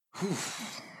Whew.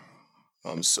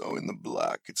 I'm so in the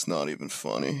black, it's not even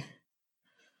funny.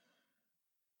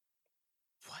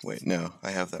 What? Wait, no,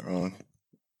 I have that wrong.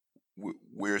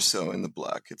 We're so in the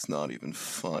black, it's not even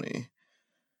funny.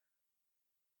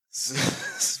 This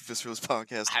is Visceralist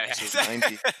Podcast, episode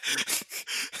 90.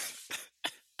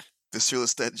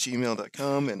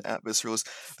 Visceralist@gmail.com and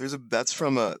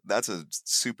 @Visceralist. That's a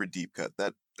super deep cut.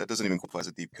 That doesn't even qualify as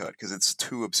a deep cut because it's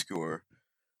too obscure.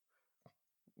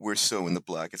 We're so in the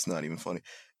black, it's not even funny.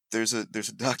 There's a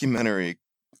documentary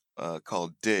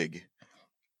called Dig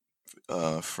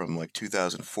from like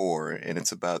 2004, and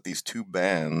it's about these two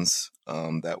bands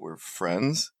that were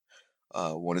friends.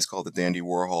 One is called the Dandy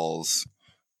Warhols,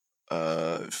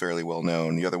 fairly well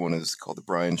known. The other one is called the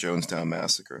Brian Jonestown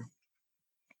Massacre.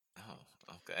 Oh,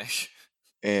 okay.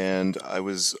 And I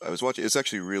was watching. It's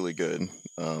actually really good.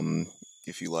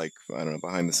 If you like, I don't know,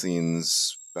 behind the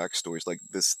scenes backstories like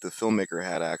this, the filmmaker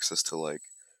had access to like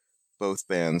both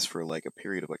bands for like a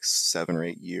period of like 7 or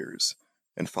 8 years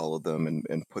and followed them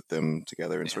and put them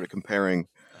together and sort of comparing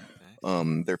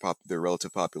Okay. their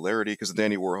relative popularity, because the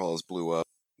Dandy Warhols blew up.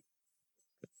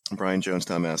 Brian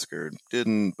Jonestown Massacre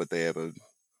didn't, but they have a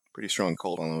pretty strong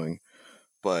cult following.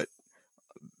 But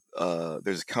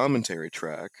there's a commentary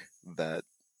track that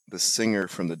the singer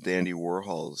from the Dandy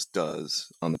Warhols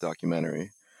does on the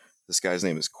documentary. This guy's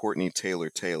name is Courtney Taylor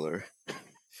Taylor.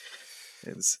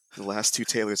 The last two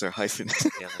Taylors are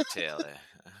hyphenated. Taylor.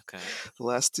 Okay. The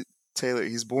last two Taylor,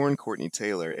 he's born Courtney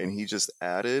Taylor, and he just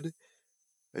added,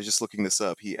 I was just looking this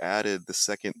up, he added the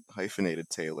second hyphenated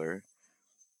Taylor,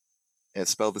 and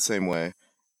it's spelled the same way,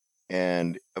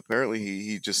 and apparently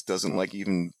he just doesn't like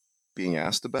even being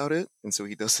asked about it, and so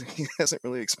he hasn't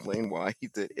really explained why he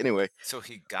did. Anyway, So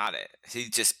he got it. He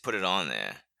just put it on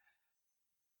there.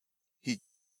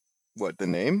 what, the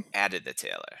name? Added the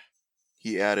Taylor.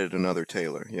 He added another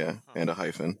Taylor, yeah, and a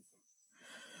hyphen.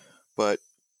 But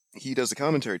he does a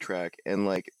commentary track, and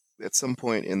like at some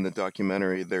point in the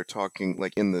documentary, they're talking,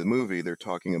 like in the movie, they're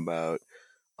talking about,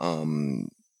 how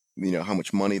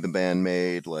much money the band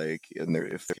made, like, and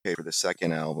if they pay for the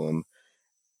second album,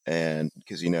 and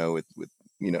because with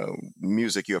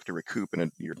music you have to recoup in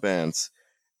your advance,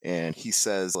 and he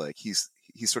says like he's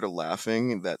sort of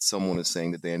laughing that someone is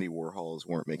saying the Dandy Warhols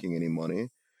weren't making any money,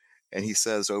 and he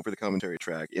says over the commentary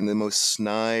track in the most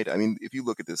snide. I mean, if you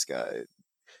look at this guy,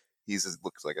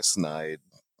 looks like a snide,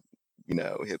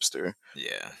 hipster.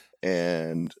 Yeah.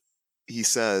 And he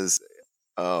says,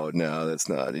 "Oh no, that's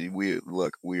not. We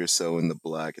are so in the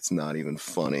black. It's not even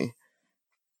funny."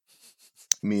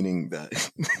 Meaning that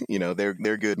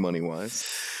they're good money wise.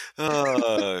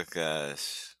 Oh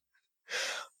gosh.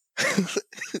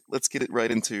 Let's get it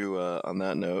right into on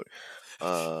that note.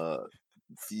 The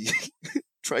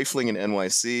trifling in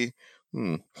NYC.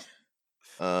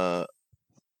 I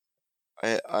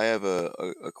have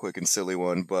a quick and silly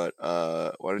one, but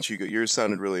why don't you go? Yours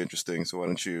sounded really interesting, so why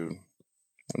don't you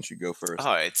go first?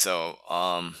 All right. So,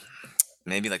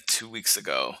 maybe like 2 weeks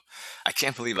ago, I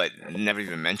can't believe I never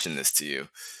even mentioned this to you,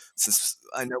 since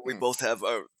I know we both have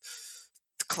our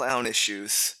clown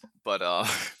issues. But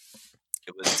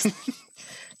it was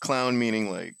Clown meaning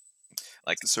like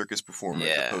like, circus performer, as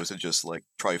yeah. opposed to just like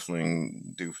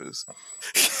trifling doofus.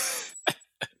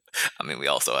 I mean, we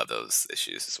also have those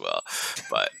issues as well,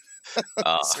 but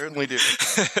Certainly do.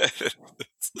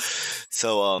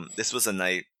 So this was a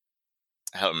night.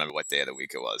 I don't remember what day of the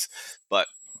week it was, but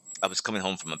I was coming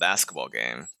home from a basketball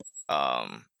game.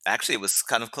 Actually, it was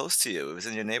kind of close to you. It was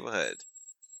in your neighborhood,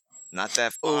 not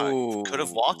that far. Could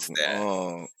have walked there.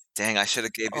 Oh, Dang, I should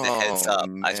have gave you the heads up.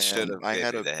 I should man. have I gave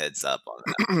had you the heads up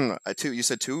on you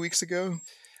said 2 weeks ago?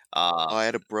 that. I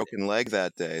had a broken leg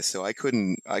that day, so I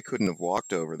couldn't have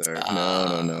walked over there.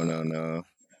 Uh, No.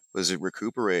 Was it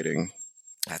recuperating?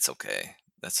 that's okay.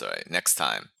 That's all right. Next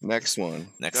time. Next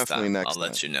one. Next Definitely time, next I'll time.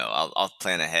 let you know. I'll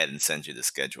plan ahead and send you the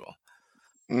schedule.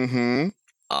 Mm-hmm.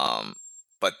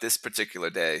 But this particular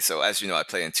day, so as you know, I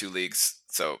play in 2 leagues,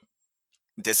 so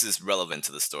this is relevant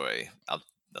to the story. I'll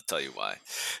tell you why.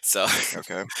 So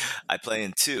Okay. I play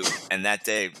in two, and that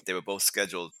day they were both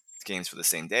scheduled games for the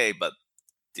same day, but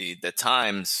the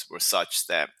times were such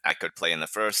that I could play in the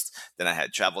first, then I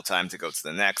had travel time to go to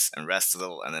the next and rest a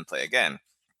little, and then play again.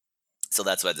 So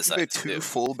that's what I You decided played to two do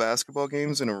full basketball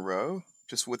games in a row?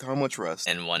 Just with how much rest?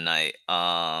 in one night.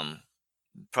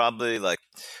 Probably like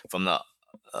from the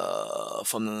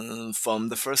from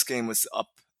the first game was up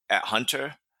at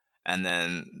Hunter, and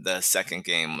then the second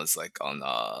game was like on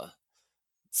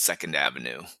Second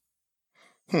Avenue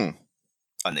Hmm.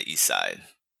 on the east side.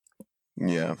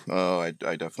 Yeah. Oh, I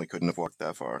definitely couldn't have walked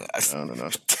that far.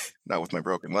 No. not with my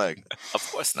broken leg.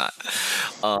 Of course not.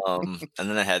 And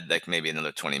then I had like maybe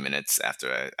another 20 minutes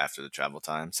after the travel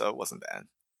time, so it wasn't bad.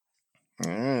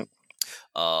 All right.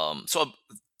 So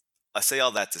I say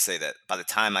all that to say that by the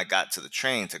time I got to the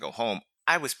train to go home,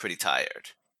 I was pretty tired.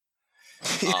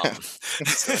 Yeah. Um,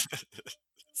 So,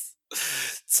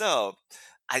 so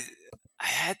I I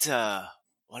had to.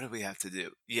 What did we have to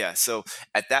do? Yeah. So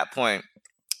at that point,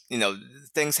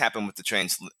 things happen with the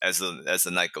trains as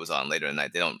the night goes on later in the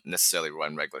night. They don't necessarily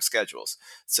run regular schedules.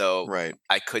 So right.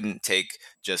 I couldn't take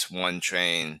just one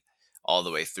train all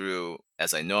the way through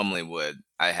as I normally would.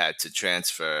 I had to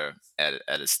transfer at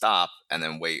a stop and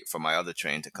then wait for my other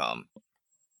train to come.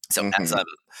 So Hmm.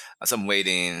 as I'm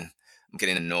waiting, I'm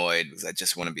getting annoyed because I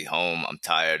just want to be home. I'm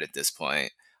tired at this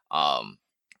point. Um,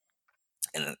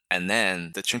 and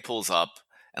then the train pulls up,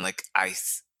 and like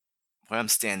where I'm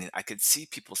standing, I could see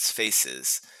people's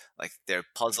faces. Like they're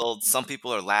puzzled. Some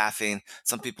people are laughing.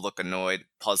 Some people look annoyed,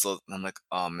 puzzled. And I'm like,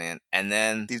 oh man. And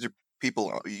then, These are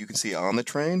people you can see on the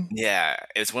train yeah,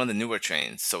 it's one of the newer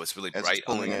trains. So it's really as it's bright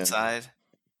on pulling the in. inside.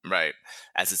 Right.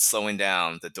 As it's slowing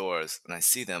down the doors, and I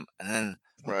see them. And then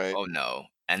I'm like, Right. oh no.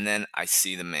 And then I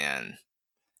see the man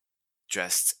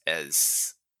dressed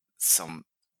as some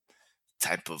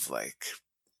type of like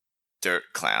dirt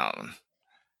clown.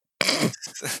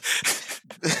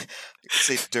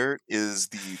 Say dirt is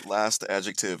the last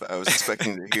adjective I was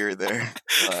expecting to hear there.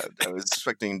 I was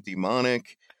expecting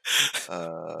demonic,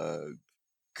 uh,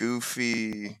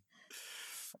 goofy.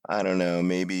 I don't know,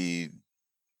 maybe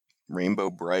rainbow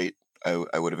bright.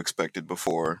 I would have expected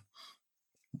before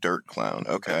dirt clown.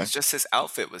 It Okay. was just his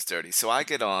outfit was dirty. So I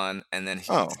get on, and then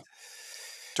Oh, he's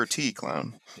tortilla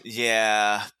clown.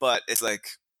 yeah, but it's like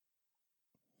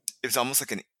it was almost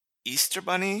like an Easter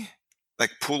bunny,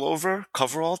 like pullover,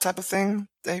 coverall type of thing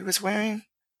that he was wearing.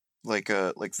 Like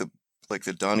the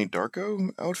Donnie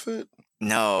Darko outfit.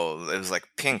 No, it was like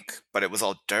pink, but it was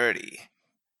all dirty.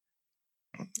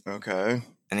 Okay.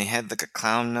 And he had like a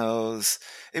clown nose.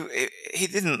 He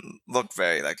didn't look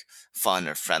very like fun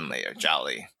or friendly or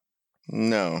jolly,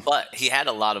 No. but he had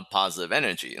a lot of positive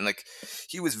energy, and like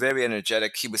he was very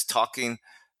energetic. He was talking.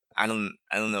 I don't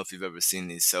know if you've ever seen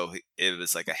these. So it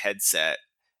was like a headset,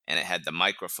 and it had the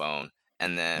microphone,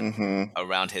 and then Mm-hmm.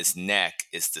 around his neck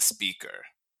is the speaker.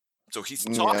 So he's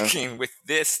Yeah. talking with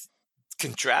this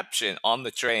contraption on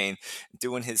the train,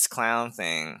 doing his clown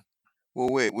thing. Well,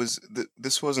 wait.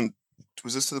 This wasn't?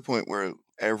 Was this to the point where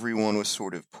everyone was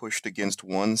sort of pushed against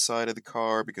one side of the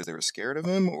car because they were scared of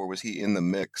him, or was he in the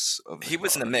mix of the He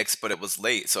was in the car? mix, but it was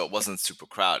late, so it wasn't super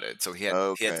crowded. So he had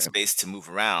Okay. space to move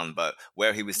around, but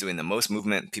where he was doing the most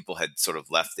movement, people had sort of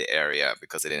left the area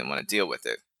because they didn't want to deal with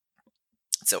it.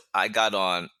 So I got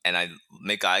on and I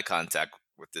make eye contact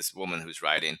with this woman who's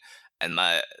riding, and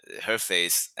her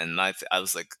face and I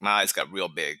was like, my eyes got real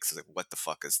big. 'Cause I was like, what the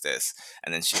fuck is this?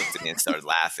 And then she looked at me and started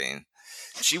laughing.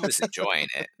 She was enjoying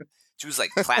it. She was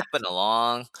like clapping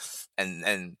along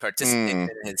and participating Hmm.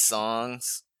 in his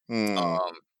songs. Hmm.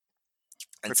 Um,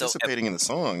 and so Participating in the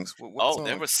songs. What oh,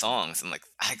 there song? were songs, and like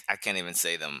I can't even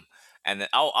say them. And then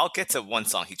I'll get to one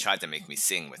song he tried to make me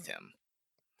sing with him.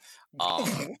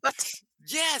 Um, What?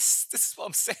 yes, this is what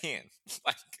I'm saying.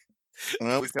 Like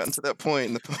Well, we've gotten to that point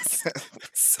in the podcast.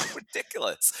 so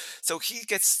ridiculous. So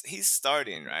he's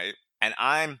starting right, and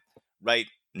I'm right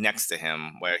next to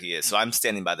him where he is. So I'm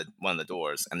standing by the one of the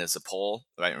doors, and there's a pole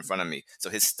right in front of me. So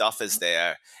his stuff is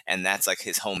there, and that's like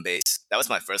his home base. That was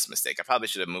my first mistake. I probably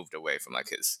should have moved away from like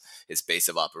his base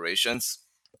of operations.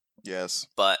 Yes.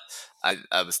 But I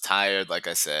was tired, like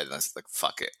I said, and I was like,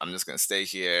 fuck it. I'm just gonna stay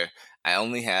here.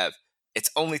 It's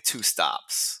only two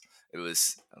stops. It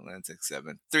was Atlantic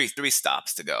 7. Three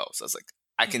stops to go. So I was like,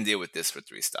 I can deal with this for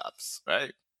three stops,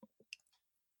 right?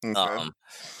 Okay. Um,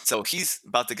 so he's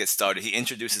about to get started. He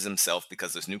introduces himself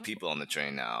because there's new people on the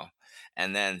train now.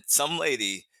 And then some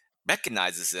lady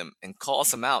recognizes him and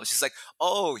calls him out. She's like,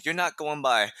 oh, you're not going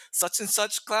by such and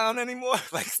such clown anymore?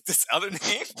 Like this other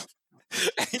name?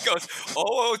 And he goes,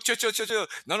 "Oh, chill, chill, chill, chill.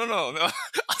 No, no, no, no." I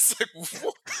was like,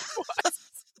 "What?"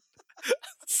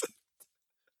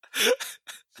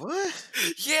 What?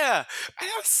 Yeah. And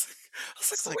I was like,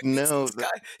 It's "Oh, like wait, this, no. this guy,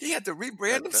 he had to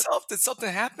rebrand That himself. Did something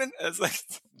happen?" I was like,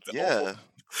 "Oh." yeah.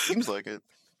 Seems like it.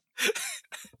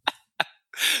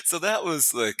 So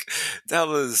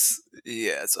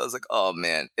yeah. So I was like, "Oh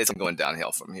man, it's going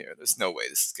downhill from here. There's no way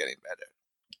this is getting better."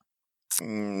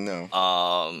 No.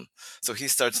 So he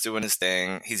starts doing his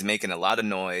thing. He's making a lot of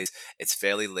noise. It's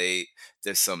fairly late.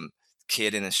 There's some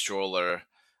kid in a stroller.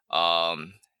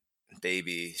 Um,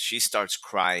 baby, she starts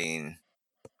crying.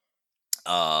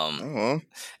 Um, Oh,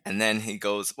 and then he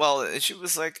goes, well, she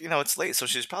was like, it's late, so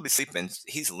she's probably sleeping.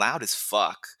 He's loud as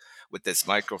fuck with this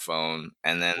microphone,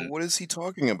 and then what is he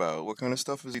talking about? What kind of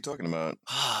stuff is he talking about?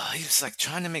 he was like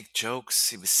trying to make jokes.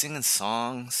 He was singing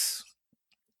songs.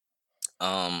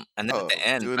 And then at the Oh,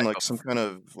 end, doing right like some kind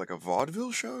of like a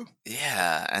vaudeville show?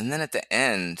 yeah, and then at the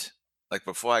end, like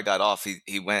before I got off,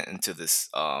 he went into this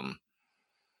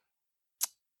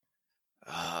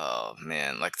oh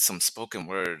man, like some spoken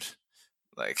word,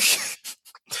 like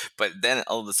but then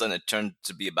all of a sudden it turned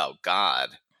to be about God.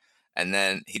 And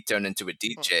then he turned into a Huh.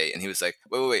 DJ and he was like,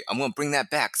 wait, I'm gonna bring that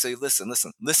back. So you listen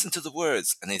to the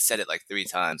words. And he said it like 3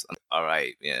 times. I'm like, all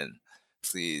right, man,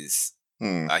 please.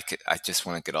 Hmm. I just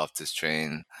want to get off this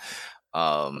train.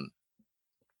 Um,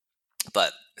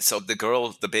 but so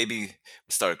the baby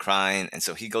started crying, and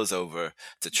so he goes over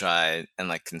to try and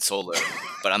like console her.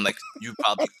 But I'm like, you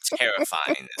probably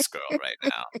terrifying this girl right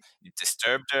now. You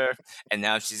disturbed her, and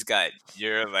now she's got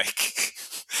your like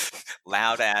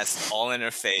loud ass all in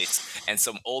her face, and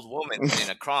some old woman sitting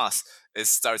across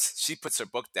she puts her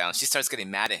book down. She starts getting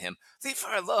mad at him. Leave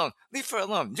her alone. Leave her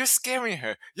alone. You're scaring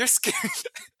her. You're scaring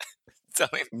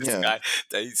telling this Yeah. guy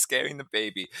that he's scaring the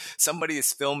baby. Somebody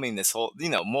is filming this whole,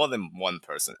 more than one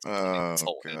person is filming this Oh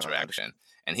whole God. interaction,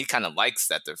 and he kind of likes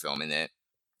that they're filming it,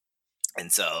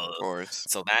 and so Of course.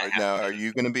 so that Now, are happened.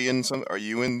 you gonna be in some? Are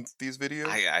you in these videos?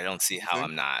 I don't see You how think?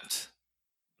 I'm not,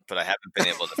 but I haven't been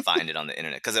able to find it on the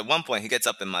internet because at one point he gets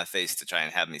up in my face to try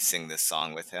and have me sing this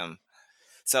song with him.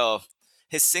 So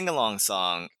his sing along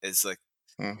song is like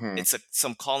Mm-hmm. it's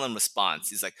some call and response.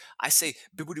 He's like, I say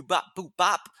boop bop boop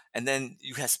bop, and then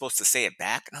you are supposed to say it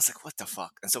back. And I was like, what the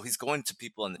fuck? And so he's going to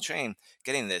people on the train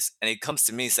getting this, and he comes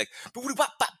to me. He's like, boop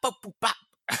bop bop bop boop bop.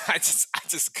 I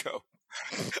just go.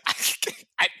 I,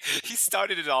 I, he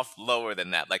started it off lower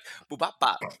than that, like boop bop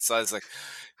bop. So I was like,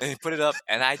 and he put it up,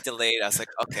 and I delayed. I was like,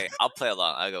 okay, I'll play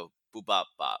along. I go boop bop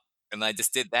bop, and I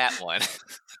just did that one,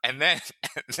 and then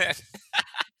and then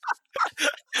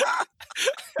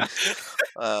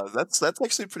That's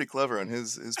actually pretty clever on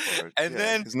his part. and Yeah,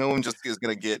 then because no one just is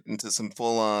gonna get into some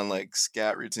full on like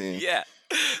scat routine. yeah.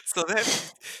 So then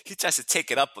he tries to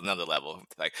take it up another level,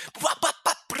 like "Bop, bop,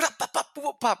 bop, brap, bop, bop,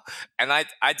 boop, bop." And I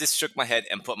just shook my head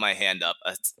and put my hand up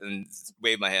and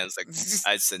waved my hands like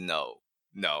I said no,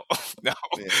 no, no.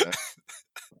 Yeah,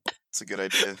 it's a good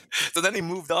idea. So then he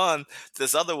moved on to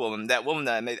this other woman, that woman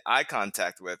that I made eye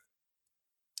contact with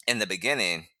in the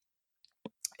beginning,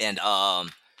 and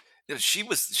she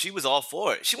was all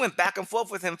for it. She went back and forth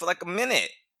with him for like a minute.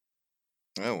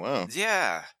 Oh wow.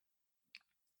 Yeah.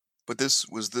 But this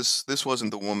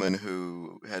wasn't the woman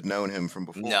who had known him from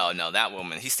No, before. no, that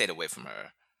woman. He stayed away from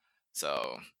her.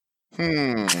 So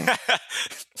Hmm.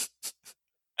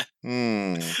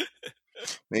 Hmm.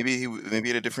 Maybe he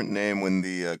had a different name when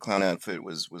the clown outfit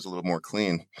was a little more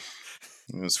clean.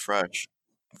 It was fresh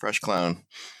clown.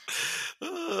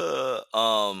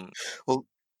 um Well,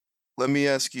 let me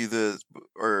ask you this,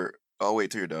 or I'll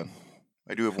wait till you're done.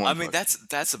 I do have I one mean question.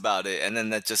 that's about it, and then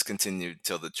that just continued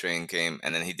till the train came,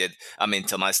 and then he did. I mean,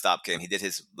 till my stop came, he did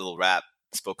his little rap,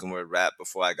 spoken word rap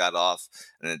before I got off,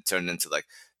 and it turned into like,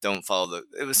 don't follow the.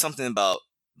 It was something about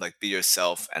like be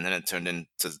yourself, and then it turned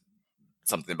into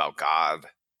something about God,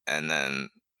 and then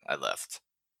I left.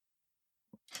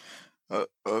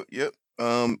 Yep.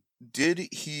 Did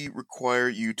he require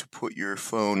you to put your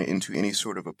phone into any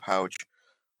sort of a pouch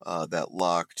that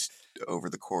locked over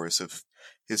the course of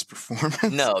his performance?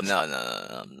 No, no, no,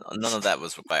 no, no, none of that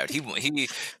was required.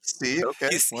 See, okay,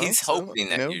 well, He's so hoping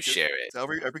that you share it. it's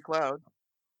every cloud.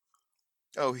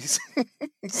 Oh, he's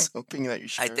he's hoping that you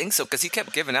I share it. think so because he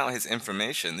kept giving out his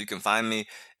information. You can find me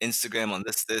Instagram on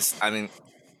this. I mean,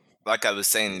 like I was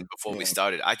saying before we Yeah,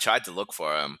 started, I tried to look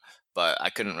for him, but I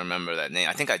couldn't remember that name.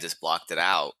 I think I just blocked it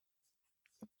out,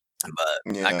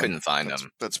 but I yeah. couldn't find That's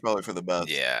him. that's probably for the best.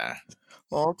 Yeah,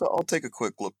 Well, I'll take a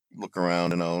quick look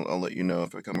around, and I'll let you know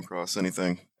if I come across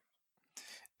anything.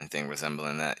 anything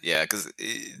resembling that. Yeah, because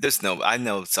there's no. I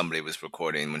know somebody was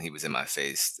recording when he was in my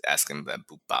face, asking about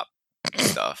boop bop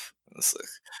stuff. It's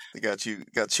They got you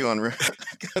on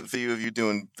got video of you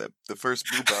doing the first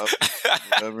boop bop,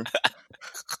 like, whatever.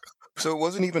 So it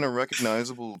wasn't even a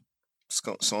recognizable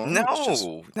song. It's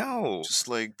no, no. just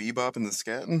like bebop and the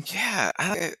scatting. Yeah,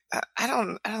 I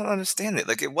don't understand it.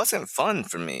 Like it wasn't fun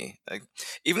for me. Like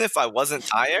even if I wasn't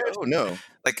tired, Oh no,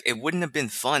 like it wouldn't have been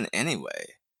fun anyway.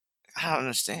 I don't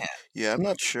understand. yeah, I'm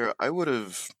not sure. I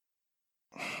mean,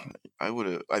 I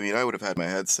would have had my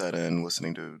headset in,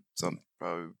 listening to some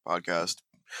probably podcast,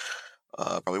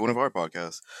 probably one of our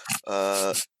podcasts.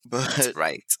 Uh, That's but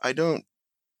right. I don't.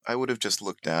 I would have just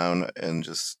looked down and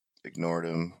just ignored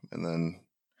him, and then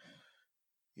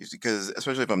Because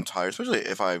especially if I'm tired, especially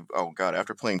if oh god,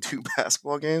 after playing 2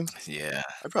 basketball games, Yeah.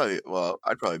 I'd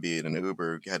probably be in an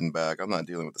Uber heading back. I'm not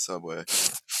dealing with the subway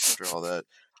after all that.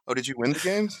 Oh, did you win the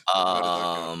games? How did that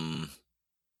go? Um,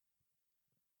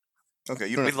 Okay,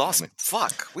 you don't we have to tell lost. me.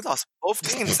 Fuck, we lost both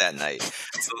games that night.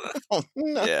 So Oh,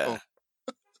 no. yeah,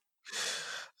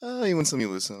 You win some, you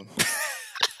lose some.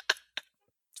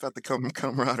 It's about the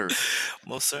camaraderie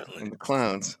most certainly. and the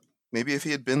clowns. Maybe if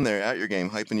he had been there at your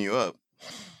game hyping you up,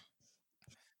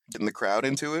 getting the crowd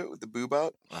into it with the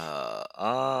boo-bop.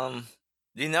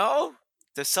 You know,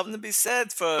 there's something to be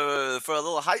said for a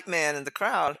little hype man in the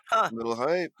crowd, huh? Little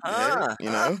hype. Hey,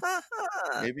 Huh?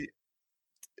 maybe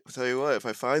I'll tell you what, if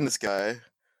I find this guy,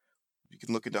 you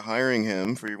can look into hiring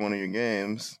him for one of your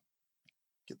games.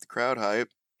 Get the crowd hype.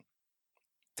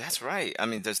 That's right. I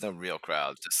mean, there's no real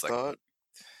crowd, just like Thought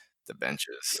the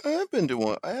benches. I've been to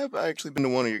one. I have actually been to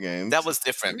one of your games. That was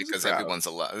different There's a because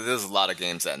crowd. there's a lot of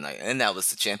games that night, and that was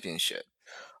the championship.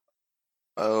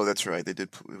 Oh, that's right. They did.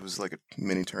 It was like a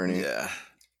mini tourney. Yeah,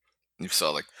 you saw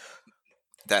like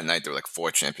that night there were like 4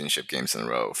 championship games in a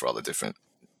row for all the different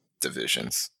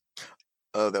divisions.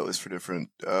 Oh, that was for different.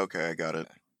 Okay, I got it.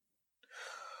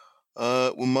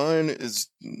 Well, mine is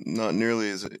not nearly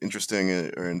as interesting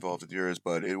or involved with yours,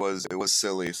 but it was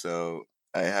silly, so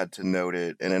I had to note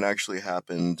it, and it actually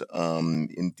happened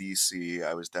in DC.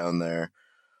 I was down there,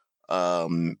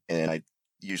 and I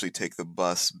usually take the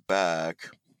bus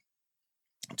back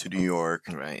to New York.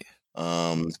 Right.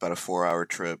 It's about a 4-hour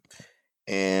trip,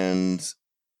 and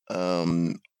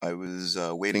I was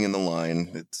waiting in the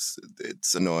line.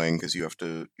 It's annoying because you have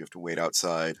to wait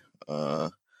outside.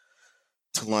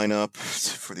 To line up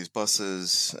for these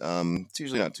buses. It's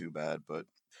usually not too bad, but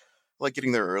I like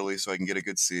getting there early so I can get a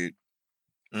good seat.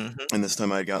 Mm-hmm. And this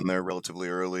time I had gotten there relatively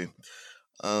early.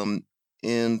 And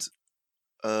I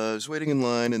was waiting in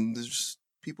line, and there's just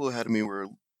people ahead of me were.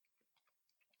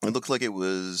 It looked like it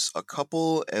was a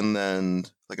couple, and then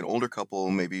like an older couple,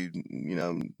 maybe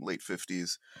late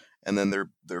 50s, and then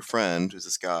their friend is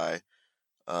this guy,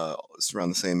 is around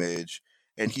the same age,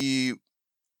 and he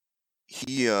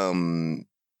he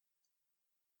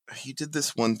did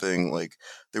this one thing. Like,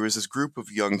 there was this group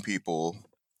of young people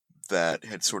that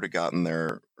had sort of gotten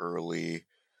there early,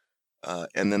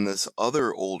 and then this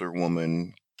other older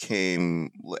woman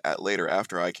came later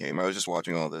after I came. I was just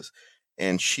watching all this,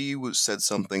 and she was said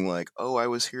something like, "Oh, I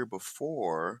was here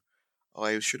before. Oh,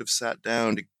 I should have sat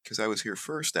down because I was here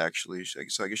first, actually."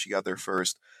 So I guess she got there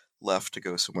first, left to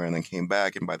go somewhere, and then came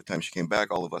back. And by the time she came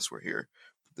back, all of us were here.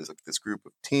 There's like this group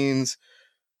of teens,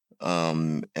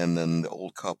 and then the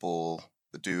old couple,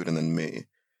 the dude, and then me.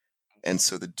 And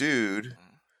so the dude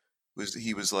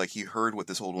was like, he heard what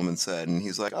this old woman said, and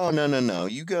he's like, "Oh, no, no, no,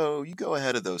 you go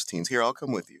ahead of those teens. Here, I'll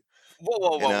come with you." Whoa,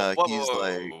 whoa, And whoa, whoa, whoa, he's whoa, whoa,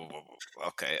 like, whoa, whoa, whoa.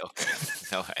 Okay,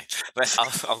 okay. All right.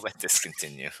 I'll let this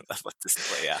continue. I'll let this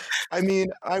play out. I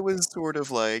mean, I was sort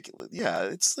of like, yeah,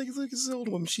 it's like, look, this old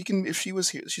woman. She can, if she was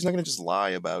here, she's not gonna just lie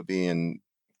about being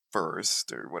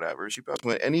first or whatever. She probably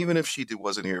went, and even if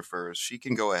wasn't here first, she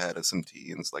can go ahead of some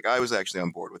teens. Like, I was actually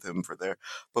on board with him for there,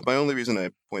 but my only reason I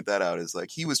point that out is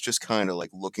like he was just kind of like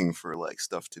looking for like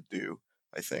stuff to do.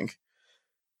 I think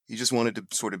he just wanted to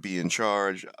sort of be in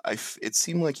charge. It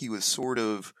seemed like he was sort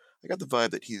of. I got the vibe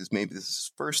that he's maybe this is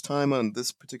his first time on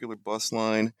this particular bus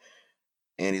line,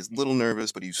 and he's a little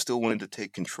nervous, but he still wanted to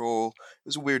take control. It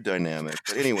was a weird dynamic.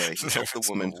 But anyway, he helped the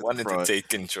woman to the Wanted to front. take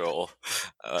control.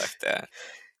 I like that.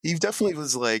 He definitely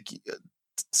was like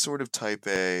sort of type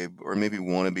A, or maybe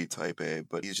wannabe type A,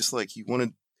 but he's just like he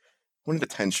wanted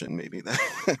attention. Maybe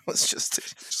that was just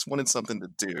wanted something to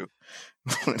do,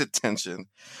 wanted attention.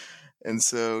 And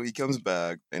so he comes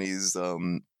back, and he's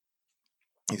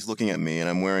looking at me, and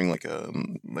I'm wearing like a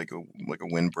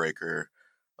windbreaker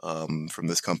from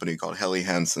this company called Helly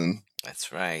Hansen.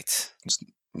 That's right.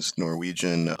 This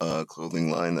Norwegian clothing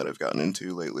line that I've gotten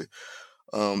into lately.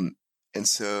 And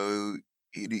so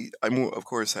I'm of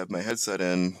course have my headset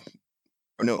in.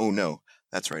 Or no, oh no,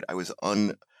 that's right. I was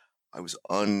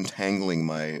untangling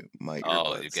my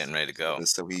Oh, you're earbuds. getting ready to go.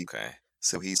 Okay.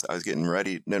 I was getting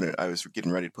ready. No, I was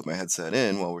getting ready to put my headset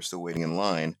in while we're still waiting in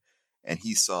line, and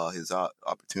he saw his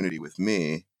opportunity with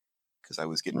me because I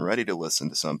was getting ready to listen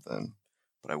to something,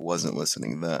 but I wasn't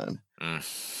listening then. Mm.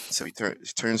 So he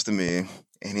turns to me,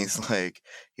 and he's like,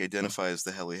 he identifies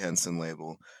the Helly Hansen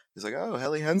label. He's like, "Oh,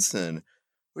 Helly Hansen,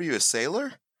 were you a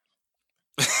sailor?"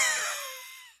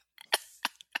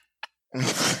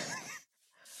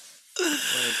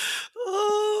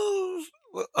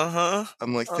 Oh,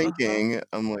 I'm like thinking,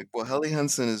 I'm like, well, Helly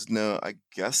Hansen is I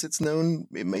guess it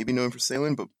may be known for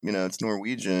sailing, but it's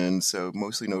Norwegian, so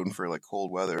mostly known for like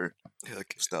cold weather.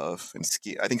 Like, stuff and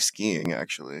ski. I think skiing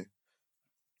actually.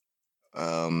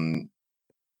 Um,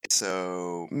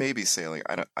 so maybe sailing.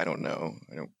 I don't know.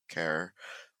 I don't care.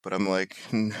 But I'm like,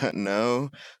 no,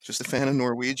 just a fan of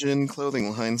Norwegian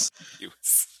clothing lines. a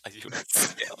U.S.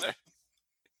 sailor.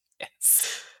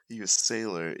 Yes. He was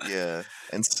sailor, yeah.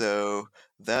 And so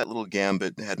that little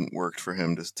gambit hadn't worked for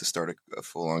him to start a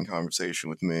full-on conversation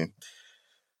with me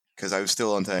because I was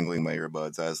still untangling my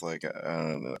earbuds. I was like, I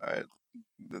don't know,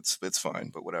 it's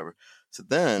fine, but whatever. So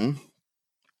then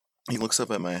he looks up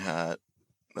at my hat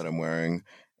that I'm wearing,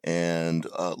 and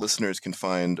listeners can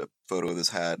find a photo of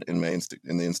this hat in my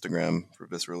in the Instagram for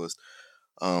Visceralist.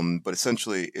 But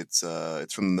essentially, it's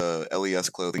from the LES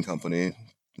clothing company,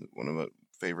 one of my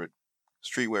favorite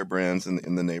streetwear brands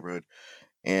in the neighborhood,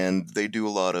 and they do a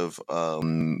lot of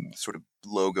sort of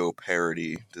logo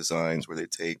parody designs where they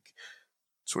take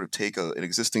an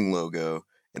existing logo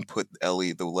and put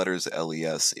the letters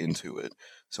LES into it.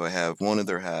 So I have one of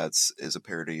their hats is a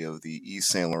parody of the Yves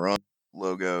Saint Laurent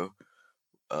logo,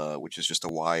 which is just a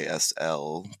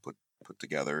YSL put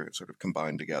together, sort of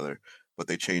combined together, but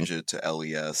they change it to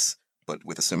LES, but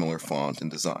with a similar font and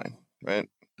design, right?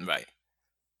 Right.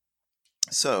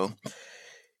 So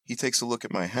he takes a look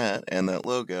at my hat and that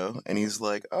logo, and he's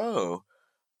like, "Oh,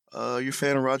 you're a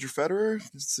fan of Roger Federer?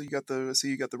 So you got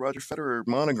the Roger Federer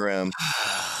monogram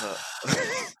uh,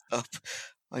 up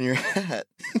on your hat."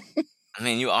 I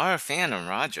mean, you are a fan of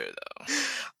Roger, though.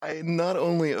 I'm not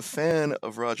only a fan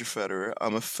of Roger Federer,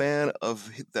 I'm a fan of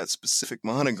that specific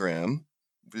monogram,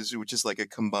 which is like a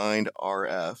combined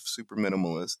RF, super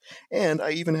minimalist. And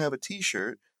I even have a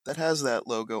T-shirt that has that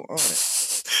logo on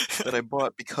it that I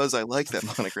bought because I like that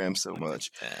monogram so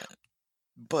much. Yeah.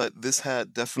 But this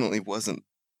hat definitely wasn't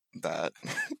that.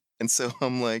 And so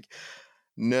I'm like,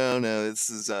 no, this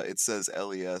is it says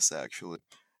LES actually.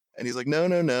 And he's like, no,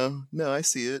 I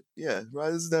see it. Yeah,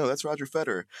 no, that's Roger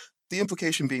Federer. The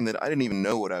implication being that I didn't even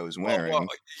know what I was Well, wearing.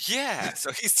 yeah.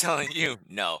 So he's telling you,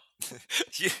 no,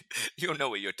 you you don't know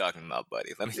what you're talking about,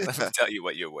 buddy. Let me Yeah, tell you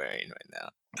what you're wearing right now.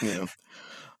 you know.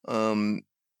 Um,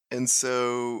 and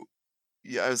so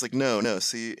yeah, I was like, no.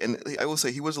 See, and I will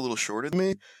say he was a little shorter than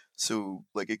me, so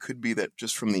like it could be that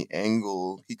just from the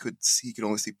angle he could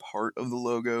only see part of the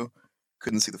logo,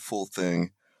 couldn't see the full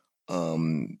thing.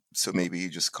 So maybe he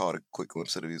just caught a quick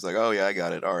glimpse of it. He's like, oh yeah, I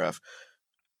got it. RF.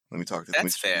 Let me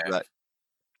That's fair. that.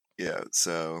 Yeah.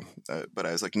 So, but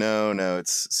I was like, no,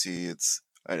 it's.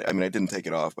 I mean, I didn't take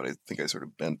it off, but I think I sort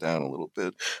of bent down a little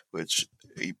bit, which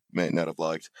he may not have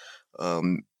liked.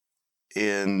 Um,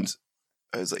 and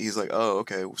he's like, oh,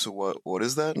 okay. So what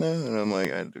is that now? And I'm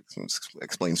like, I had to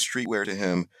explain streetwear to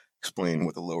him, explain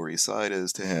what the Lower East Side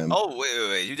is to him. Oh,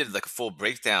 wait. You did like a full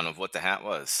breakdown of what the hat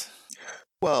was.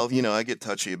 Well, I get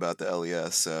touchy about the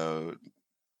LES, so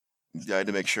I had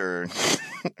to make sure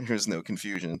there's no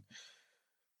confusion.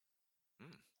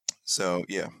 Hmm. So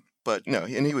yeah, but no,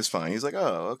 and he was fine. He's like,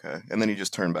 oh, okay, and then he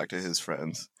just turned back to his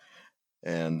friends,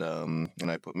 and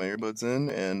I put my earbuds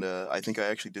in, and I think I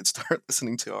actually did start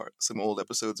listening to some old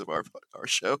episodes of our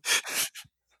show.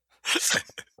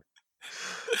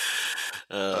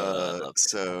 I love it.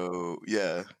 So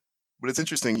yeah, but it's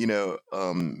interesting, you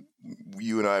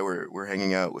and I were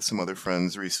hanging out with some other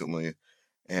friends recently,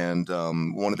 and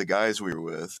one of the guys we were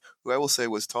with, who I will say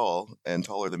was tall and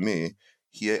taller than me,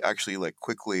 he actually like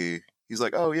quickly, he's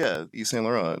like, "Oh yeah, Yves Saint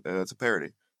Laurent, it's a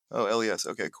parody." Oh, LES,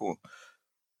 okay, cool.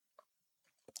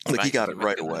 Like he Right. got He it right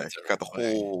recognized away, it got the right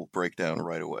away. whole breakdown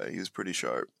right away. He was pretty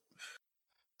sharp.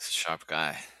 He's a sharp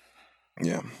guy.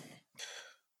 Yeah.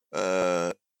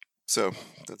 Uh, so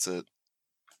that's it.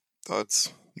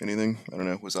 Thoughts? Anything? I don't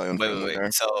know. Was I unfriendly Wait.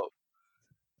 there? So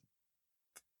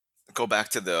go back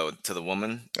to the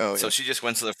woman. Oh So yeah. she just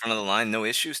went to the front of the line, no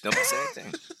issues, nobody said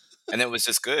anything, and it was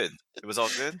just good. It was all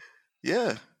good.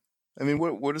 Yeah. I mean,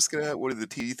 what is gonna happen? What are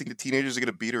you think the teenagers are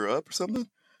gonna beat her up or something?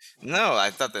 No,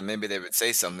 I thought that maybe they would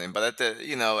say something, but at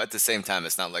the same time,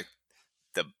 it's not like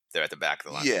they're at the back of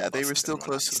the line where the Yeah, they bus were is gonna still run out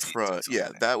close to of the seats or front. Yeah,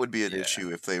 something. that would be an Yeah.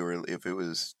 issue if it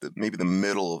was maybe the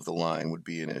middle of the line would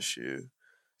be an issue,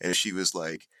 and if she was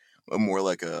like more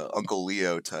like a Uncle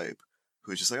Leo type,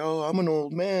 who's just like, "Oh, I'm an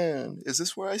old man. Is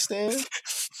this where I stand?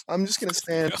 I'm just gonna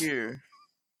stand here."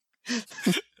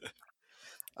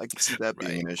 I could see that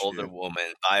being Right. an Older issue.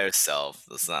 woman by herself.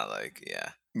 It's not like,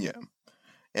 yeah. Yeah,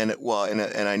 and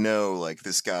I know like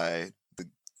this guy,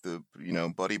 the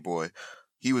buddy boy,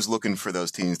 he was looking for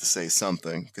those teens to say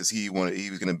something because he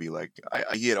was gonna be like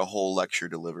he had a whole lecture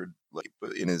delivered like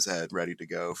in his head ready to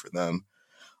go for them.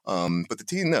 But the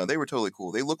teen, no, they were totally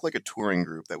cool. They looked like a touring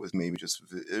group that was maybe just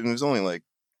it was only like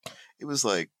it was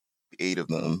like 8 of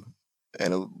them,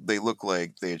 and they looked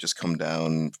like they had just come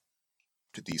down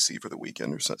to DC for the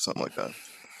weekend or something like that.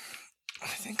 I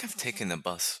think I've taken the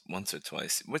bus once or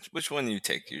twice. Which one do you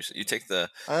take usually? You take the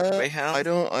I Greyhound?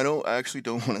 don't I actually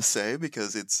don't want to say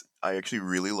because I actually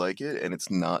really like it and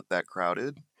it's not that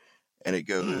crowded and it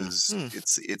Hmm. goes Hmm.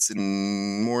 it's a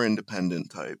more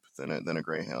independent type than a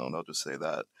Greyhound. I'll just say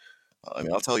that. I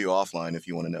mean, I'll tell you offline if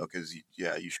you want to know because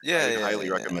yeah, you should. I Yeah, would yeah, highly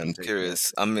yeah. I'm recommend taking it.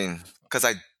 curious. I mean, because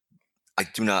I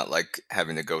do not like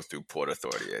having to go through Port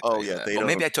Authority. I tell Oh you yeah, that. they Or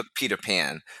maybe don't. I took Peter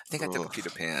Pan. I think I took a Ugh. Peter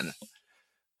Pan.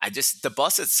 The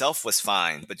bus itself was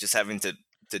fine, but just having to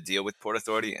deal with Port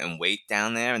Authority and wait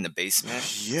down there in the basement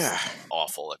was Yeah.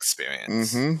 awful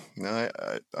experience. Mm-hmm. No,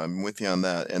 I'm with you on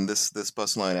that. And this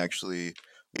bus line actually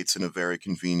waits in a very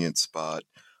convenient spot.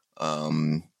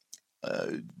 Um, uh,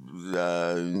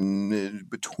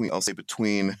 between I'll say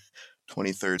between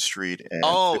 23rd Street and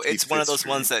Oh, it's one 55th of those Street.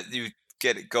 ones that you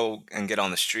go and get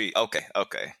on the street. Okay,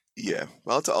 okay. Yeah.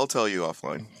 Well, I'll tell you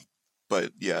offline.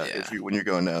 But yeah, if Yeah. you when you're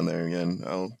going down there again,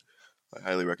 I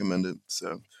highly recommend it.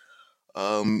 So,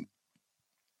 um,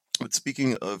 but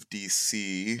speaking of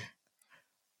DC,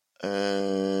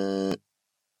 uh,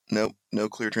 nope, no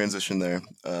clear transition there.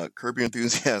 Curb Your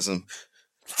Enthusiasm.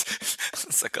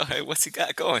 It's like, all right, what's he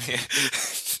got going here?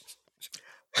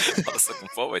 I was looking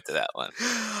forward to that one.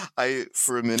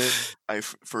 For a minute,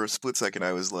 for a split second,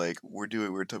 I was like, I thought we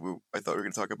were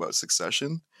gonna talk about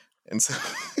Succession, and so,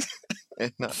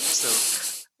 and not so.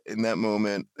 In that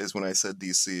moment is when I said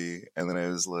DC, and then I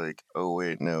was like, oh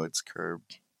wait, no, it's Curb.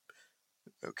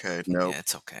 Okay, no, Yeah,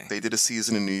 it's okay. they did a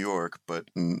season in New York, but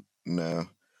no,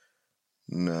 no,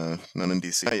 none in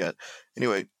DC. Not yet.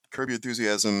 Anyway, Curb Your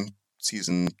Enthusiasm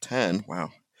season 10.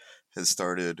 Wow, has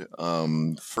started.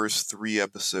 First three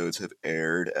episodes have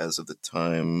aired as of the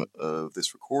time of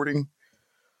this recording.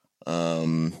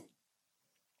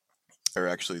 Or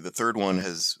actually, the third one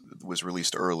was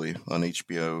released early on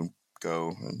HBO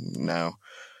Go now.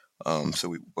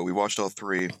 But we watched all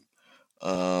three.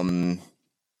 Um,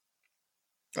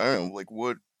 I don't know, like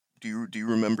what do you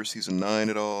remember season 9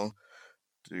 at all?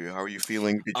 How are you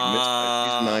feeling? Did you miss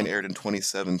season 9 Um, aired in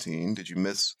 2017? Did you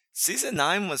miss? Season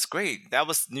 9 was great. That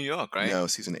was New York, right? No,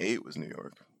 season 8 was New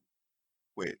York.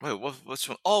 Wait, Wait, what's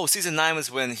one? Oh, season 9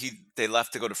 was when they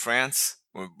left to go to France.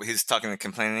 Where he's talking and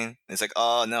complaining. It's like,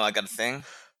 oh no, I got a thing.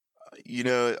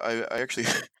 I actually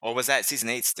Or was that season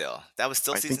 8 still? That was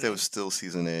still I think season that was 8. still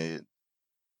season 8,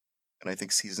 and I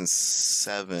think season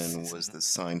 7 was Season. the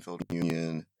Seinfeld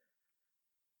reunion.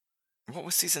 What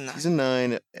was season 9? Season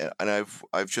 9, and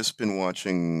I've just been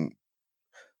watching.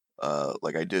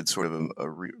 Like I did sort of a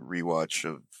rewatch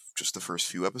of just the first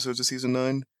few episodes of season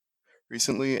 9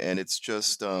 recently, and it's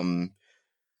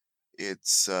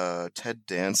Ted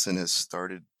Danson has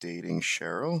started dating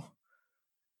Cheryl,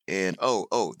 and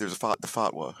there's the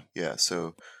fatwa, yeah.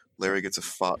 So Larry gets a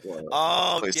fatwa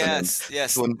Oh placed on him. yes, It's the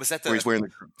yes. one Was that where he's the? wearing the.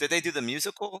 Did they do the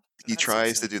musical? He That seems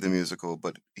tries to to. do the musical,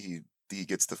 but he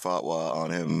gets the fatwa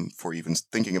on him for even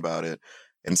thinking about it,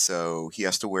 and so he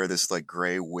has to wear this like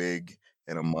gray wig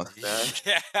and a mustache,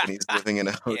 Yeah, and he's living in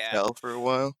a yeah. hotel for a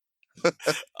while.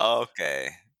 Okay.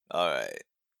 All right.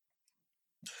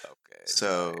 Okay. All right.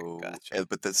 So, Gotcha.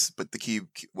 but the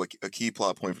a key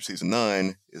plot point for season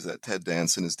 9 is that Ted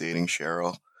Danson is dating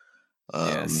Cheryl, um,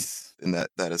 Yes. and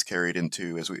that is carried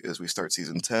into as we start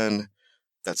season 10.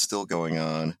 That's still going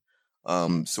on.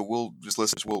 So we'll just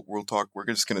listeners, we'll talk. We're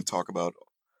just going to talk about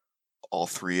all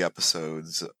three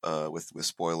episodes with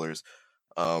spoilers.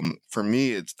 For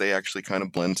me, they actually kind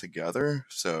of blend together,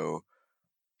 so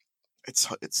it's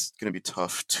going to be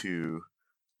tough to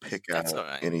pick That's out all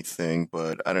right. anything.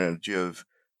 But I don't know. Do you have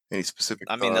any specific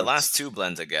I mean, the thoughts? last two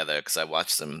blend together because I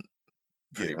watched them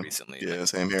pretty Yeah, recently, like yeah,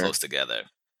 same here. close together.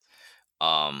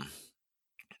 Um,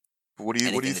 But what do you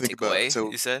Anything to think take about away?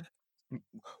 so? You said.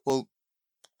 Well,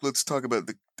 let's talk about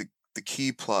the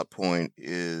key plot point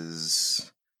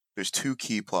is there's two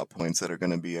key plot points that are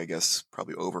going to be, I guess,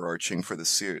 probably overarching for this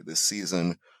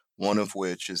season. One of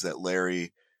which is that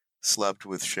Larry slept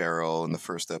with Cheryl in the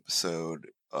first episode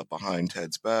behind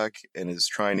Ted's back and is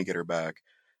trying to get her back.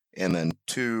 And then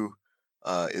two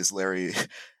is Larry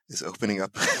is opening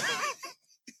up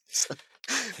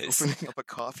His, opening up a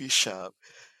coffee shop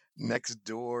next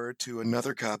door to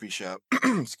another coffee shop.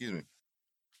 Excuse me.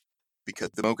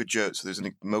 Because the Mocha Joe, so there's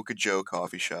a Mocha Joe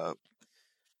coffee shop,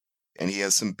 and he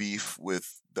has some beef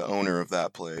with the owner of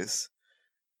that place.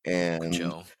 Mocha And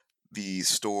Joe. the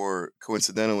store,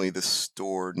 coincidentally, the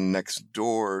store next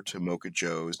door to Mocha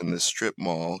Joe's in this strip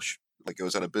mall, like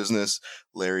goes out of business.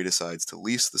 Larry decides to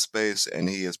lease the space, and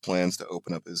he has plans to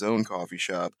open up his own coffee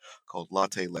shop called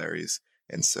Latte Larry's.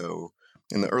 And so,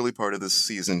 in the early part of this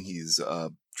season, he's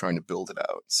trying to build it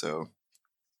out. So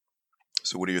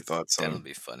So, what are your thoughts That'll on?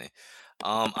 be funny.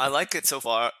 I like it so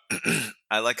far.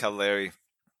 I like how Larry,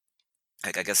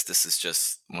 like, I guess this is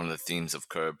just one of the themes of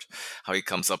Curbed, how he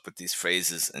comes up with these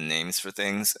phrases and names for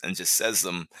things and just says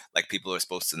them like people are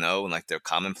supposed to know and like they're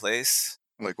commonplace.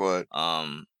 Like what?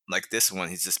 Like this one,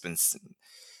 he's just been.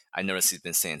 I noticed he's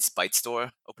been saying Spite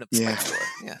Store. Open up a Yeah. Spite Store.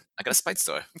 Yeah, I got a Spite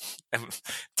Store. And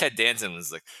Ted Danson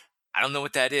was like, I don't know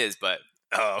what that is, but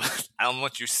I don't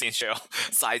want you seeing Cheryl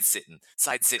side sitting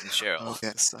Oh Cheryl.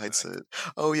 yeah, side Like, sit.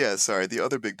 Oh yeah, sorry. The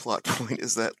other big plot point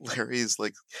is that Larry is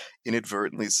like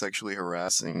inadvertently sexually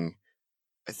harassing,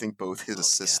 I think, both his oh yeah.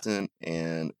 assistant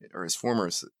and or his former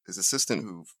his assistant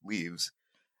who leaves,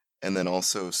 and then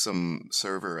also some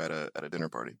server at a dinner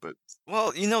party. But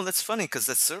Well, that's funny because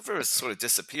the server has sort of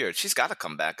disappeared. She's got to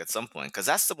come back at some point because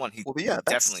that's the one he well, yeah,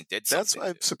 definitely did that's something why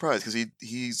I'm to. surprised because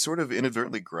he sort of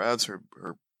inadvertently grabs her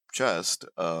chest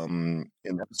in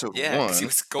episode Yeah, because he one,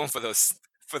 was going for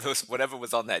those whatever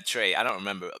was on that tray. I don't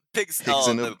remember pigs. pigs Oh,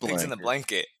 in a the pigs in the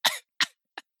blanket, blanket,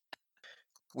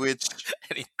 which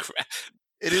and he grabbed.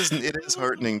 it is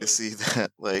heartening to see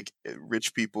that like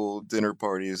rich people dinner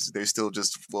parties they still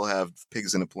just will have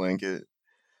pigs in a blanket.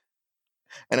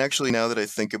 And actually, now that I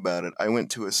think about it, I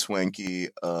went to a swanky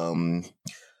well,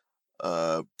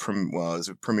 it was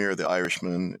a premiere of The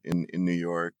Irishman in New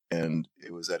York, and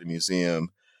it was at a museum,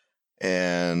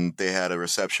 and they had a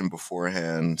reception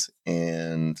beforehand,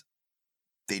 and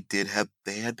they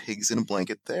had pigs in a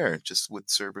blanket there, just with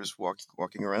servers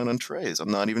walking around on trays.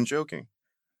 I'm not even joking.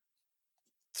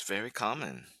 It's very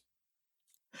common.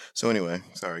 So anyway,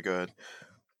 sorry, go ahead.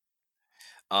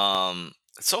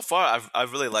 So far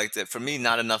I've really liked it. For me,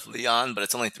 not enough Leon, but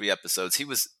it's only 3 episodes. He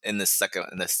was in this second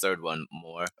and this third one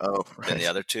more Oh, than the right.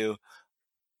 other two.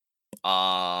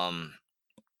 Um,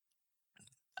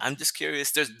 I'm just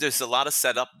curious. There's a lot of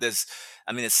setup.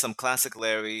 I mean, it's some classic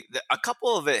Larry. A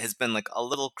couple of it has been like a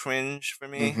little cringe for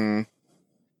me, Mm-hmm.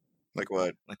 Like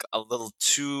what? like a little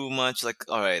too much. Like,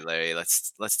 all right, Larry,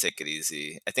 let's take it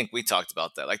easy. I think we talked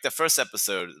about that. Like the first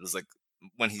episode was like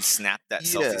when he snapped that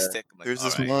selfie Yeah, stick. I'm like, there's all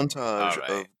this right, all montage right,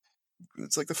 of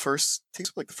it's like the first takes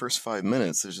up like the first 5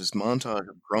 minutes. There's this montage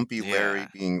of grumpy Larry yeah.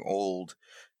 being old,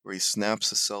 where he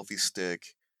snaps a selfie stick.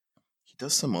 He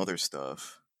does some other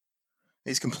stuff.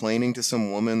 He's complaining to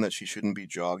some woman that she shouldn't be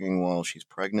jogging while she's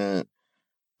pregnant,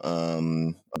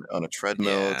 on a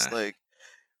treadmill. It's Yeah. like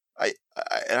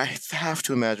I have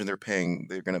to imagine they're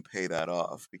going to pay that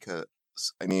off because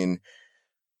I mean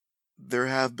there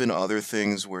have been other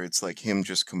things where it's like him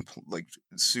just like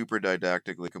super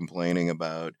didactically complaining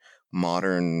about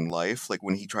modern life, like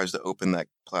when he tries to open that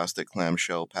plastic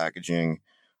clamshell packaging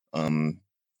um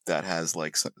that has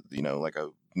like like a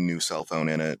new cell phone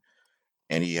in it,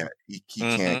 and he can't,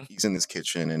 Mm-hmm. he's in his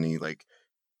kitchen and he like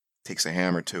takes a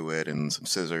hammer to it and some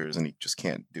scissors and he just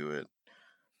can't do it.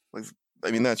 Like, I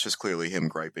mean, that's just clearly him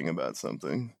griping about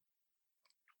something.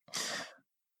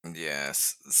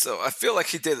 Yes. So I feel like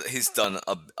he's done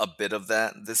a bit of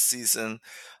that this season.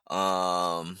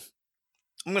 Um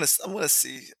I'm gonna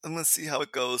see how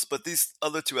it goes, but these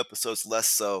other 2 episodes less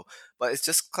so. But it's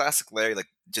just classic Larry, like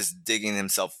just digging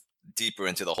himself deeper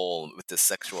into the hole with this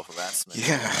sexual harassment.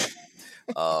 Yeah.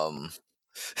 Um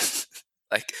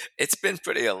like it's been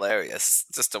pretty hilarious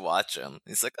just to watch him.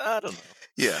 He's like, I don't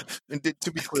Yeah. And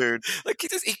to be clear, like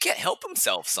he can't help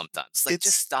himself sometimes. Like just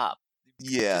it's stop.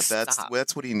 yeah, Just stop.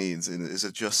 that's what he needs is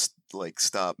a just like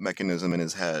stop mechanism in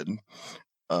his head.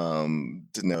 To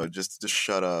know, just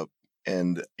shut up.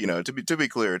 And to be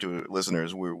clear to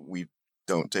listeners, we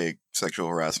don't take sexual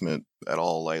harassment at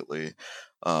all lightly.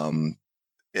 Um,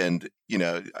 and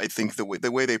I think the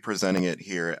way they're presenting it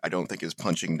here, I don't think is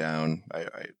punching down.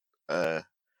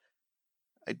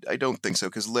 I don't think so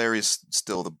because Larry's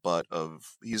still the butt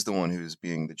of. He's the one who's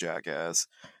being the jackass,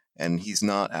 and he's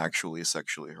not actually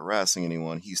sexually harassing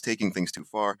anyone. He's taking things too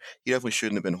far. He definitely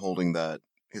shouldn't have been holding that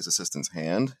his assistant's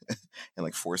hand and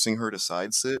like forcing her to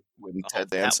side sit when Oh, Ted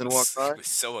Danson walked he by. was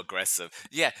so aggressive.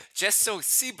 Yeah, just so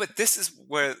see, but this is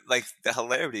where like the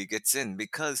hilarity gets in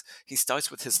because he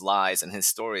starts with his lies and his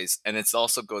stories, and it's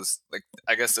also goes like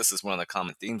I guess this is one of the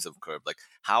common themes of Curb, like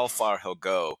how far he'll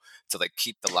go to like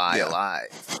keep the lie Yeah,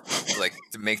 alive, like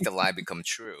to make the lie become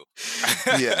true.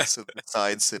 yeah. So the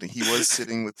side sitting, he was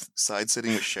side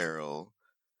sitting with Cheryl.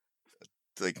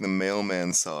 Like the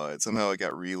mailman saw it. Somehow it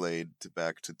got relayed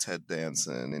back to Ted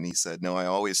Danson, and he said, "No, I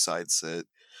always side sit,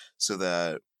 so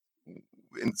that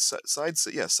in side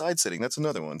sit, yeah, side sitting. That's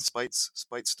another one. Spite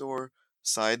store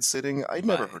side sitting. I'd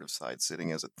never Right. heard of side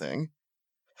sitting as a thing.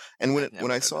 And I've when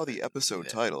never I heard saw of the it episode either.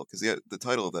 title, because the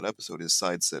title of that episode is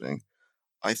side sitting,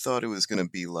 I thought it was gonna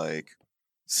be like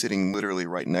sitting literally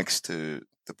right next to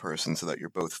the person so that you're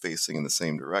both facing in the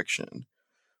same direction.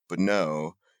 But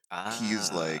no,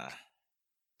 he's like Ah,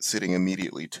 sitting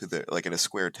immediately to the like at a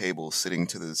square table, sitting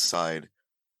to the side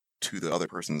to the other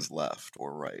person's left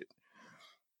or right,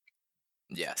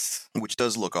 yes. which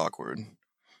does look awkward.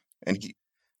 And he,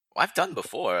 I've done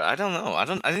before. I don't know. I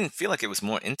didn't feel like it was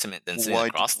more intimate than sitting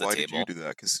across the why did you table. do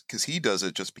that? Because he does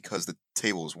it just because the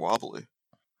table is wobbly.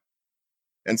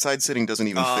 And side sitting doesn't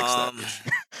even fix that Um, issue.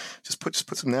 Just put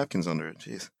some napkins under it.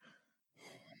 Jeez.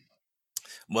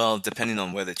 well, depending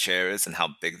on where the chair is and how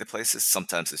big the place is,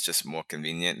 sometimes it's just more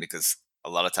convenient because a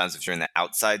lot of times if you're in the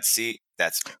outside seat,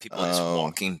 that's people are just Oh,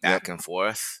 walking yep. back and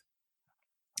forth.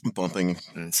 Bumping.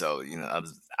 And so,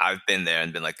 I've been there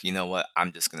and been like, you know what?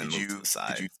 I'm just gonna Did move to the you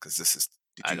did side you because this is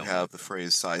did I you don't want. have the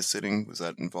phrase size sitting? Was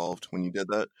that involved when you did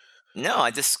that? No,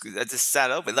 I just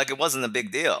sat over. Like it wasn't a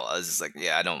big deal. I was just like,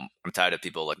 yeah, I don't. I'm tired of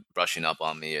people like brushing up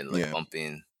on me and like Yeah,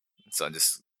 bumping. So I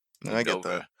just and I moved get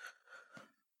that.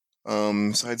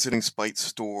 over. Side sitting spite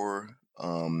store.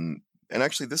 And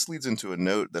actually, this leads into a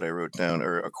note that I wrote down,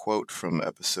 or a quote from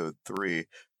episode 3,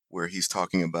 where he's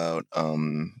talking about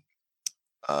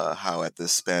how at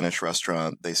this Spanish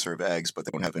restaurant they serve eggs, but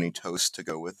they don't have any toast to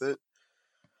go with it.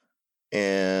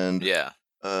 And Yeah.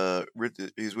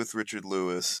 he's with Richard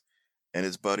Lewis, and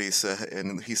his buddy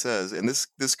and he says, and this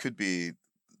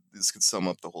could sum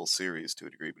up the whole series to a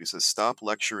degree, but he says, "Stop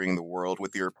lecturing the world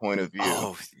with your point of view."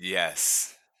 Oh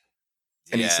yes,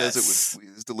 And he says it with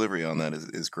yes. his delivery on that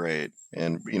is great.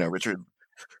 And Richard,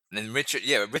 And then Richard,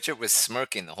 yeah, Richard was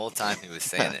smirking the whole time he was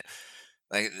saying it.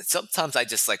 Like sometimes I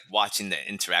just like watching the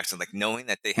interaction, like knowing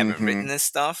that they haven't hmm written this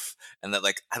stuff, and that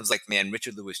like I was like, man,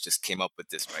 Richard Lewis just came up with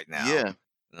this right now, yeah,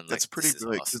 and I'm like, that's pretty this is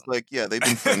great. Because awesome. like, yeah, they've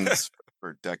been friends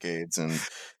for decades, and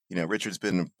Richard's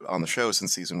been on the show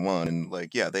since season 1, and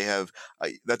like, yeah, they have.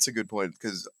 That's a good point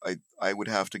because I would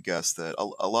have to guess that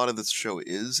a lot of this show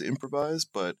is improvised,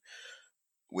 but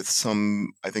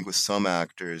I think with some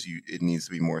actors, it needs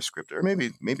to be more scripted, or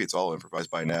maybe it's all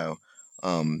improvised by now.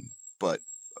 But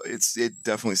it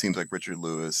definitely seems like Richard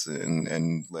Lewis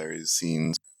and Larry's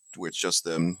scenes, where it's just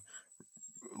them,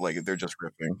 like they're just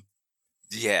riffing.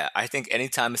 Yeah, I think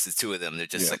anytime it's the two of them, they're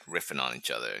just Yeah. like riffing on each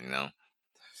other.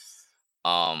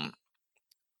 Um,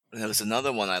 there was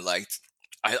another one I liked.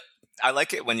 I I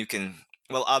like it when you can.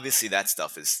 Well, obviously that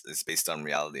stuff is based on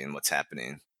reality and what's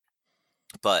happening,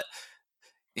 but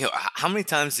how many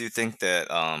times do you think that,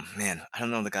 man, I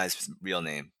don't know the guy's real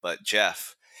name, but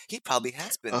Jeff, he probably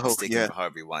has been Oh mistaken yeah, for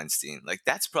Harvey Weinstein. Like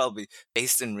that's probably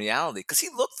based in reality because he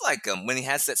looked like him when he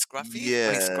has that scruffy.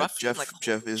 When he's yeah. scruffy, I'm like,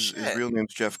 Jeff holy is his shit. real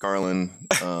name's Jeff Garlin.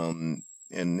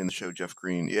 And in the show Jeff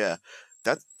Green. Yeah,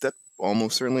 that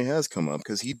almost certainly has come up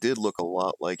because he did look a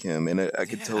lot like him, and I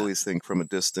could Yeah, totally think from a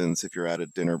distance if you're at a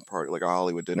dinner party, like a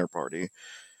Hollywood dinner party,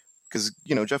 because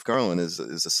Jeff Garlin is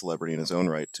a celebrity in his own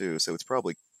right too, so it's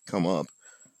probably come up.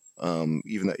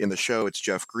 Even in the show, it's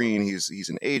Jeff Green. He's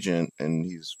an agent and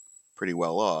he's pretty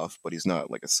well off, but he's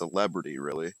not like a celebrity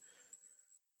really.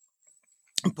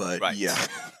 But yeah,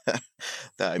 right.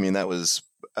 that I mean that's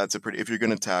a pretty if you're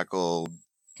going to tackle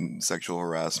sexual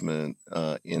harassment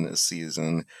in a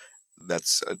season,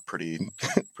 that's a pretty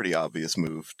pretty obvious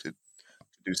move to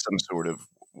do some sort of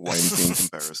Weinstein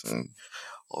comparison.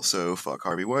 Also, fuck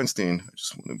Harvey Weinstein. I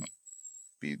just want to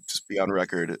be on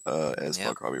record as Yep.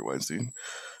 fuck Harvey Weinstein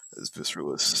as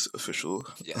Visceralist's official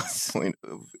Yes. point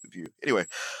of view. Anyway,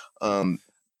 um,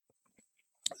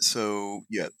 so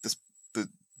yeah, this the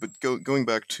but going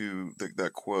back to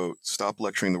that quote, "Stop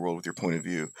lecturing the world with your point of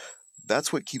view."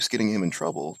 That's what keeps getting him in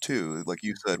trouble too. Like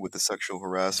you said, with the sexual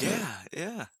harassment. Yeah.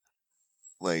 Yeah.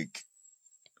 Like,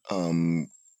 um,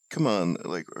 come on,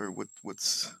 like, or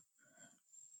what's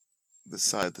the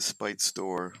spite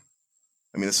store?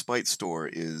 I mean, the spite store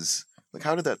is like,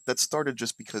 how did that started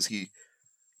just because he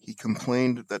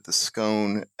complained that the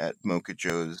scone at Mocha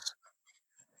Joe's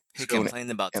He scone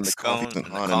complained about the and the coffee scone wasn't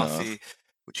and the hot enough, coffee.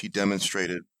 which he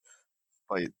demonstrated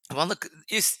by. Well, look,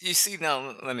 you see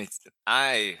now.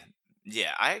 I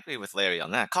yeah, I agree with Larry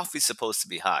on that. Coffee's supposed to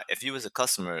be hot. If you as a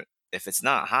customer, if it's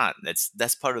not hot,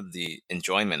 that's part of the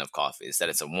enjoyment of coffee is that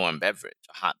it's a warm beverage,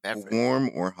 a hot beverage. Warm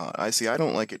or hot? I see. I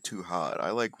don't like it too hot.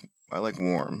 I like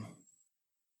warm.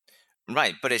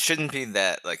 Right, but it shouldn't be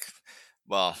that like.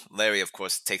 Well, Larry, of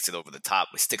course, takes it over the top.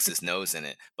 He sticks his nose in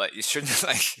it, but you shouldn't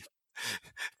like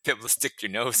be able to stick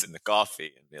your nose in the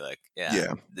coffee and be like, "Yeah,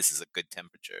 Yeah, this is a good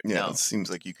temperature." yeah. It No, seems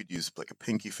like you could use like a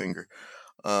pinky finger.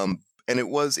 And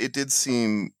it did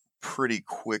seem pretty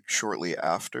quick shortly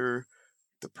after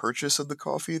the purchase of the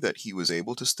coffee that he was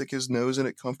able to stick his nose in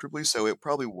it comfortably. So it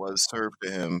probably was served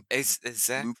to him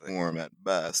exactly. lukewarm at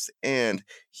best. And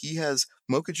he has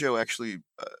Mocha Joe actually.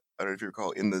 I don't know if you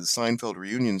recall, in the Seinfeld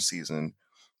reunion season,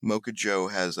 Mocha Joe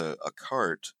has a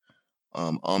cart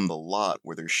on the lot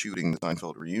where they're shooting the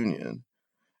Seinfeld reunion,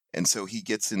 and so he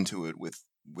gets into it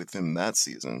with him that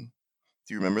season.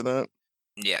 Do you remember that?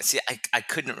 Yeah, see, I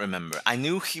couldn't remember. I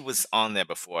knew he was on there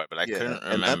before, but I Yeah, couldn't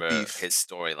and that remember beef his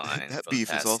storyline that from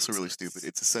beef is past also really stupid. seasons.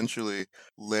 It's essentially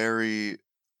Larry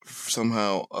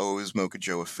somehow owes Mocha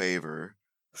Joe a favor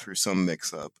through some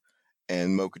mix-up,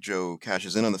 and Mocha Joe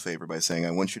cashes in on the favor by saying,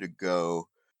 "I want you to go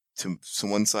to some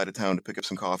one side of town to pick up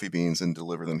some coffee beans and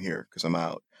deliver them here because I'm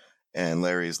out." And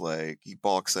Larry's like, he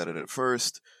balks at it at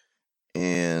first,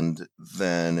 and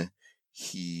then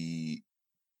he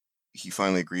he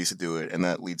finally agrees to do it, and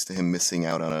that leads to him missing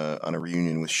out on a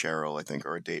reunion with Cheryl, I think,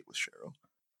 or a date with Cheryl.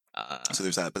 Uh, So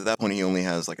there's that. But at that point, he only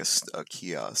has like a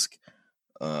kiosk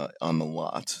on the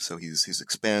lot. So he's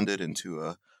expanded into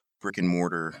a brick and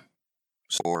mortar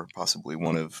store, possibly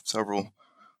one of several.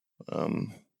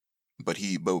 Um, but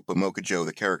Mocha Joe,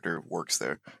 the character, works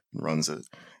there and runs it.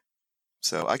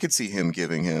 So I could see him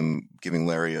giving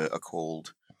Larry a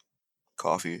cold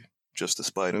coffee just to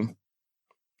spite him,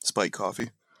 spite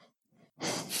coffee, a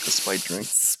spite drink.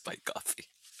 Spike coffee.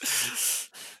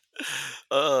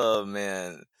 Oh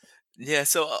man, yeah.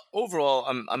 So overall,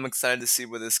 I'm excited to see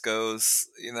where this goes.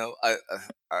 I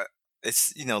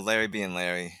it's Larry being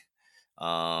Larry.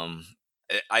 Um,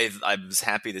 I was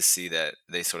happy to see that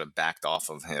they sort of backed off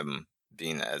of him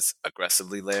being as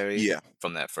aggressively Larry Yeah,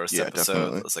 from that first yeah,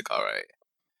 episode. I definitely. was like, all right,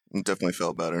 It definitely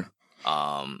felt better.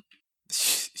 um,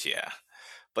 yeah.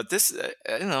 But this,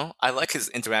 I like his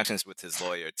interactions with his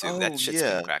lawyer too. That Oh shit's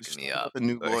been yeah, we cracking should me talk up. about the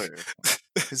new Like, lawyer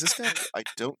because this guy, I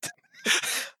don't.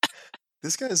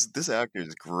 This actor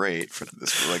is great for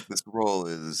this. Like this role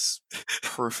is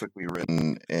perfectly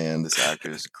written, and this actor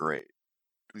is great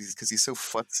because he's so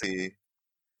futzy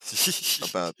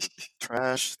about the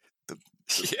trash, the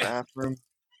the yeah, bathroom.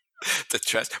 the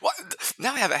trash. What?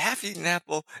 Now I have a half-eaten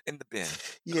apple in the bin.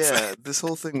 It's Yeah, this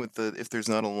whole thing with the if there's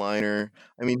not a liner.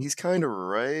 I mean, he's kind of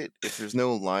right. If there's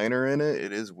no liner in it,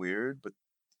 it is weird, but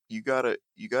you gotta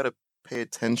pay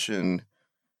attention.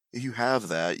 If you have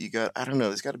that, I don't know.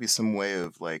 There's got to be some way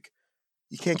of like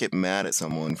you can't get mad at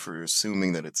someone for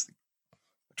assuming that it's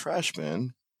a trash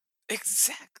bin.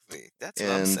 exactly. That's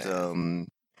what I'm And saying. um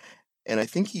and I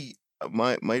think he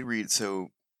might read so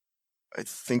I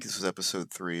think this was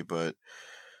episode 3, but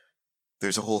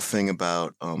there's a whole thing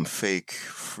about fake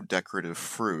decorative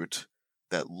fruit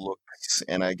that looks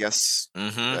and I That's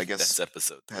guess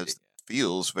episode 3. has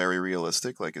feels very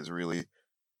realistic, like is really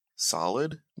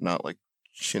solid, not like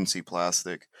chintzy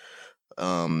plastic.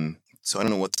 So I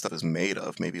don't know what stuff is made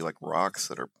of, maybe like rocks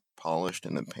that are polished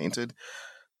and then painted,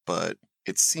 but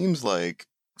it seems like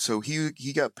so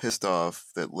he got pissed off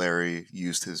that Larry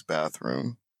used his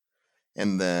bathroom,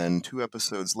 and then 2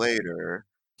 episodes later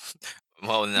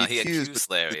Well, he no, he accused, but, accused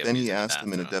Larry but of then he using the asked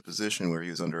him in a bathroom. deposition where he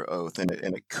was under oath, and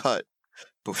it cut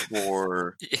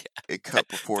before Yeah, it that, cut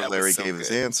before that was Larry so gave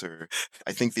his good. answer.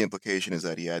 I think the implication is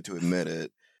that he had to admit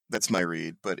it. That's my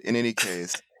read, but in any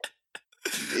case,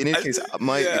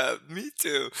 my Yeah, me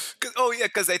too. Yeah,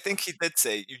 because I think he did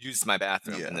say you used my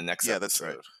bathroom in yeah, the next yeah, that's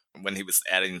right. episode when he was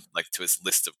adding like to his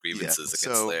list of Yeah. grievances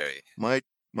against So Larry. my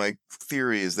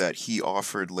theory is that he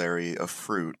offered Larry a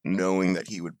fruit, knowing that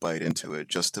he would bite into it,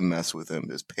 just to mess with him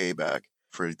as payback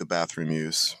for the bathroom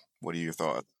use. What are your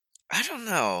thoughts? I don't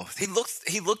know. He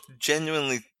looked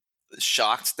genuinely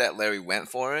shocked that Larry went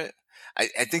for it.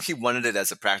 I think he wanted it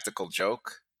as a practical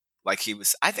joke. I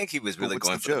think he was But really what's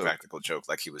the going for the joke? practical joke,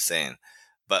 like he was saying.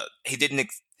 But he didn't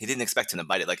expect him to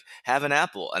bite it. Like, have an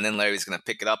apple, and then Larry's gonna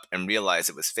pick it up and realize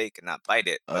it was fake and not bite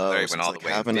it. But Oh, Larry so went it's all the like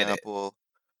way have and an did it. apple.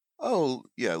 Oh,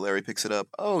 yeah, Larry picks it up.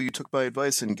 Oh, you took my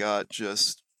advice and got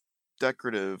just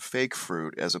decorative fake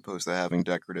fruit as opposed to having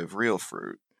decorative real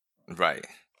fruit. Right.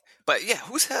 But yeah,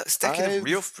 who's has decorative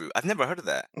real I've fruit? I've never heard of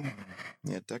that.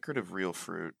 yeah, decorative real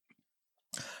fruit.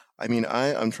 I mean,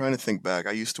 I'm trying to think back.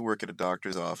 I used to work at a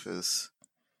doctor's office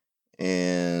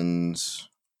and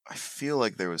I feel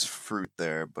like there was fruit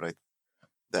there, but I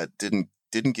that didn't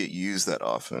get used that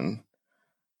often,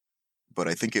 but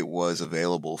I think it was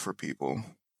available for people.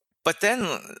 But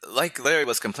then, like Larry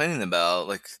was complaining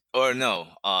about, or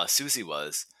no, Susie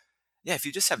was. Yeah, if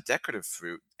you just have decorative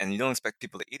fruit and you don't expect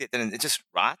people to eat it, then it just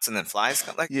rots and then flies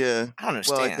come. Like, Yeah. I don't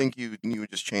Well, I understand. think you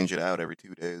would just change it out every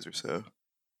 2 days or so,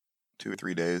 2 or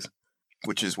 3 days,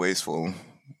 which is wasteful.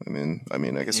 I mean, I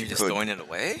And guess you're you just could. throwing it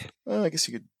away? Well, I guess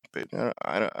you could. But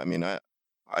I don't. I mean, I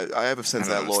have a I sense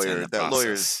don't understand the that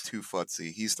lawyer is process. too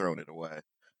futzy. He's throwing it away.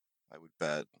 I would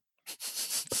bet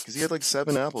because he had like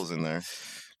 7 apples in there.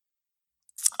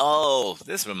 Oh,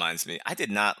 this reminds me. I did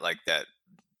not like that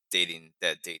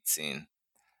that date scene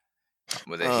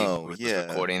where he Oh was yeah.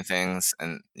 recording things,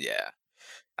 and yeah,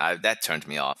 that turned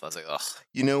me off. I was like, ugh.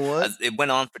 You know what? It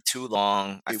went on for too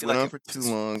long. I It feel went like on it for was too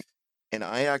just. long, and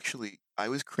I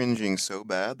was cringing so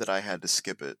bad that I had to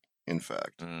skip it. In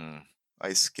fact, Mm,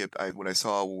 I skipped. I when I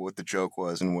saw what the joke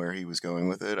was and where he was going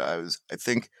with it. I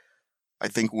think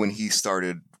when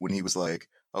he was like,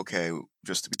 "Okay,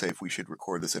 just to be safe, we should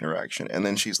record this interaction," and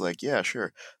then she's like, "Yeah,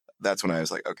 sure." That's when I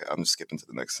was like, "Okay, I'm just skipping to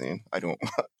the next scene. I don't.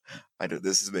 I do.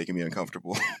 This is making me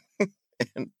uncomfortable."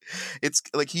 And it's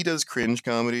like he does cringe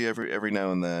comedy every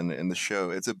now and then in the show.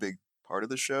 It's a big part of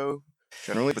the show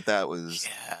generally, but that was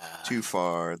yeah. too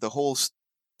far.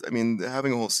 I mean,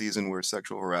 having a whole season where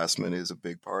sexual harassment is a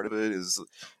big part of it is,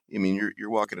 I mean, you're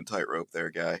walking a tightrope there,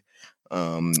 guy.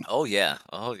 Um, Oh yeah.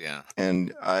 Oh yeah.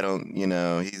 and I don't, you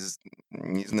know, he's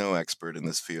no expert in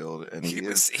this field, and he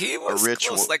is He a was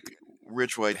close. Like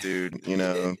rich white dude, you yeah.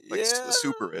 know, like Yeah.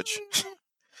 super rich.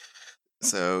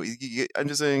 So I'm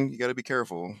just saying, you got to be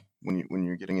careful when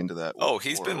you're getting into that Oh,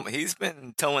 world. he's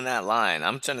been towing that line.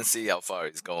 I'm trying to see how far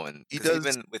he's going He because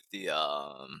does even with the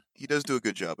he does do a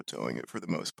good job of towing it for the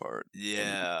most part. And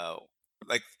yeah,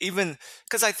 like even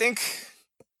because I think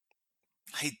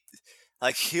he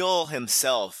like Hill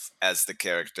himself as the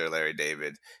character Larry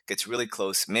David gets really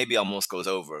close, maybe almost goes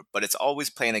over, but it's always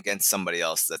playing against somebody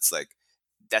else that's like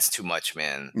that's too much,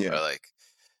 man, yeah, or like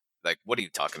what are you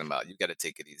talking about? You got to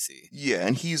take it easy. yeah,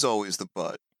 and he's always the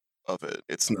butt of it.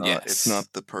 It's not Yes.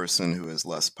 the person who has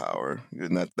less power,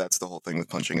 and that's the whole thing with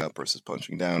punching up versus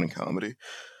punching down in comedy.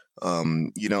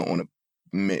 You don't want to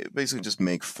basically just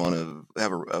make fun of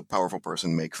a powerful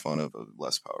person make fun of a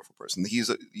less powerful person.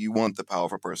 You want the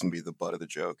powerful person to be the butt of the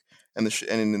joke, and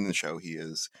and in the show he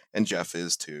is, and Jeff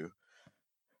is too.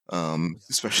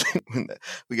 Especially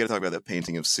we got to talk about that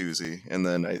painting of Susie, and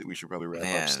then we should probably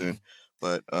wrap up soon. Man.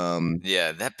 But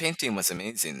Yeah, that painting was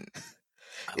amazing.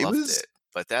 I it loved was it.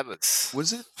 But that was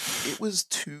was it it was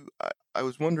too. I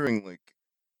was wondering, like,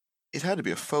 it had to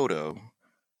be a photo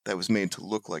that was made to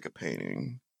look like a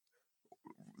painting.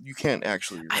 You can't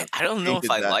actually have I don't know if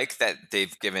painted I that. like that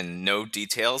they've given no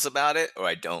details about it or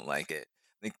I don't like it.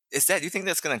 Like, is that you think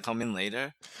that's gonna come in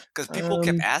later? Because people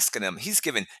kept Um, asking him. He's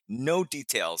given no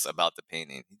details about the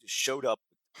painting. He just showed up.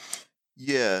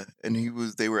 yeah,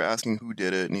 and they were asking who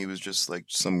did it, and he was just like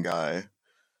some guy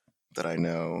that I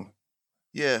know.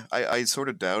 Yeah, I sort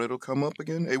of doubt it'll come up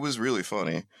again. It was really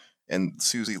funny, and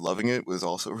Susie loving it was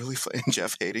also really funny, and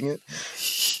Jeff hating it.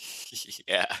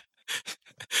 Yeah.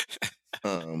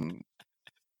 Um,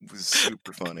 was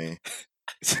super funny.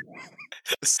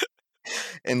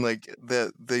 And like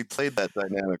they played that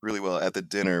dynamic really well at the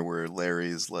dinner where Larry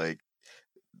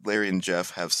and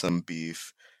Jeff have some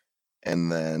beef,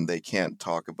 and then they can't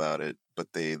talk about it,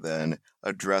 but they then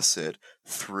address it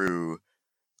through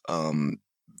um,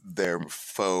 their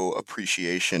faux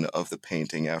appreciation of the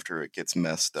painting after it gets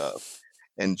messed up.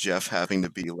 And Jeff having to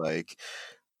be like,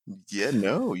 "Yeah,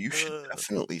 no, you should Uh,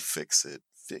 definitely fix it.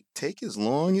 Take as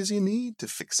long as you need to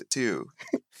fix it too."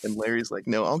 And Larry's like,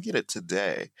 "No, I'll get it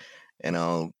today, and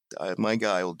my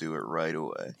guy will do it right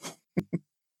away.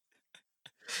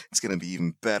 It's gonna be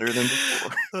even better than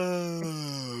before."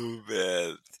 oh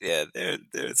man. Yeah,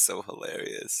 they're so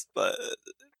hilarious. But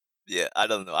yeah, I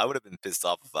don't know. I would have been pissed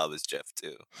off if I was Jeff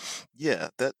too. Yeah,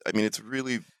 that I mean, it's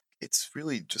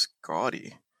really just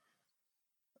gaudy.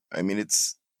 I mean,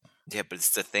 it's Yeah, but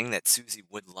it's the thing that Susie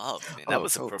would love, man. That oh,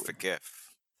 was a totally. perfect gift.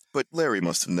 But Larry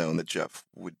must have known that Jeff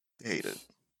would hate it.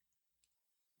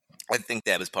 I think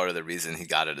that was part of the reason he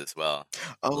got it as well.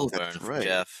 A Oh, little burn that's from right.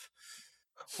 Jeff.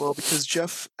 Well, because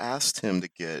Jeff asked him to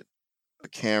get a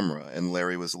camera, and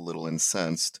Larry was a little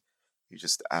incensed. He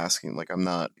just asking, like,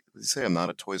 did he say I'm not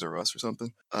a Toys R Us or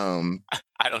something?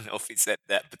 I don't know if he said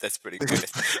that, but that's pretty good.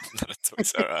 Not a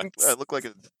Toys R I Us. look like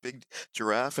a big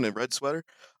giraffe in a red sweater.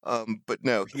 But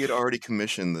no, he had already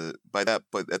commissioned but at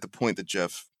the point that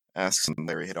Jeff asks him,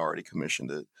 Larry had already commissioned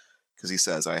it because he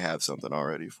says, I have something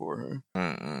already for her.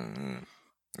 Mm-mm-mm.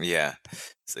 Yeah.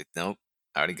 It's like, nope,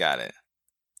 I already got it.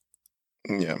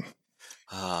 Yeah.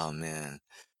 Oh, man.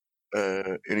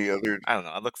 Any other? I don't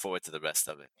know. I look forward to the rest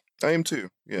of it. I am too.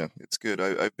 Yeah, it's good.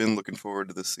 I've been looking forward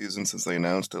to this season since they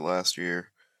announced it last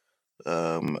year.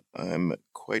 I'm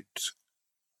quite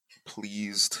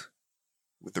pleased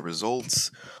with the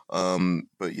results.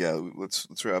 But yeah, let's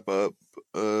wrap up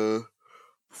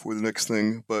before the next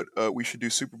thing. But we should do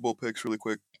Super Bowl picks really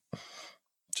quick.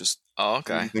 Just Oh, who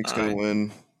do okay. you think's All gonna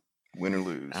right. win or I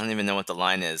lose? don't even know what the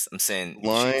line is. I'm saying The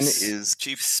line is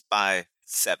Chiefs by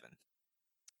 7.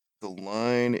 the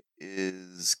line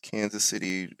is Kansas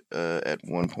City at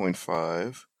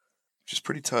 1.5, which is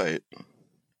pretty tight.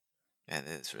 Yeah, it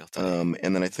is real tight.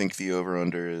 And then I think the over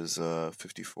under is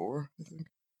 54. I think,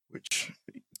 which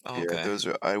Oh, yeah, okay. those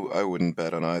are I wouldn't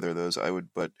bet on either of those. I would,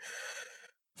 but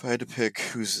if I had to pick,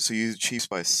 who's so you Chiefs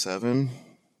by 7,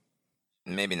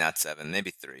 Maybe not 7,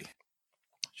 maybe 3.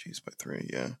 Chiefs by 3.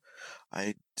 Yeah,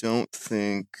 I don't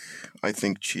think I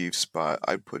think Chiefs by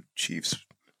I'd put Chiefs.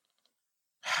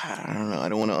 I don't know. I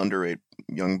don't want to underrate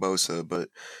young Bosa, but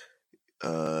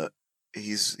uh,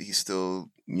 he's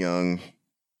still young.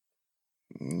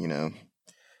 You know,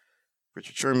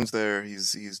 Richard Sherman's there.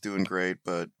 He's doing great,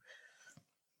 but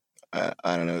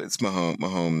I don't know. It's Mahomes.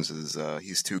 Mahomes is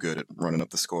he's too good at running up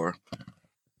the score.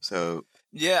 So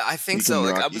Yeah, I think so.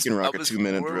 Like he can I rock a was 2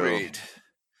 minute drill. worried.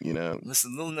 You know, I was a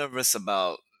little nervous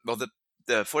about well the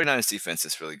 49ers defense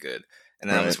is really good. And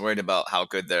then I right? was worried about how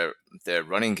good their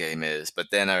running game is, but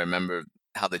then I remember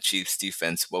how the Chiefs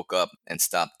defense woke up and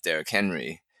stopped Derrick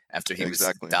Henry after he was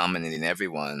Exactly. dominating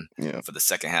everyone Yeah. for the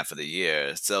second half of the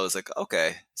year. So it's like,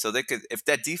 okay, so they could if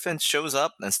that defense shows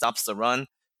up and stops the run,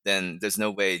 then there's no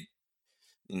way,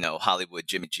 Hollywood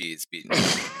Jimmy G is beating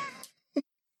them.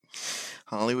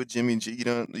 Hollywood Jimmy G. You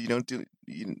don't do.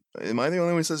 Am I the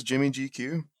only one who says Jimmy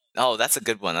GQ? Oh, that's a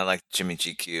good one. I like Jimmy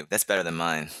GQ. That's better than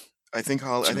mine. I Jimmy think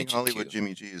Hollywood GQ.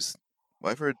 Jimmy G is.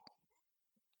 Well, I've heard.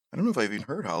 I don't know if I've even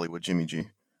heard Hollywood Jimmy G.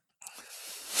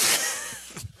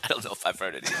 I don't know if I've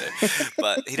heard it either,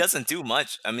 but he doesn't do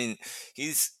much. I mean,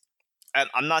 he's.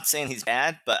 I'm not saying he's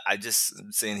bad, but I'm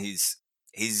saying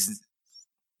he's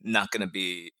not going to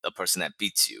be a person that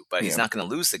beats you. But he's Yeah. not going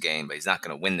to lose the game, but he's not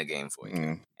going to win the game for you.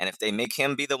 Mm, And if they make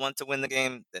him be the one to win the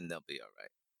game, then they'll be all right.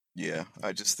 yeah.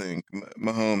 I just think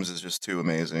Mahomes is just too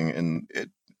amazing, and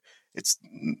it's.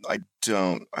 I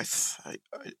don't. I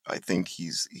think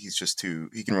he's just too.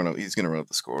 He can run. He's gonna run up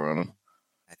the score on him.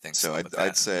 I think So so. But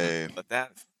I'd say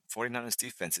that 49ers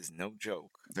defense is no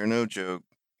joke. they're no joke.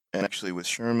 And actually, with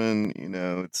Sherman,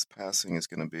 its passing is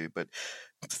going to be. But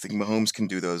I think Mahomes can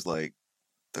do those little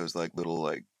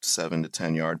 7 to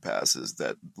 10 yard passes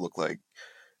that look like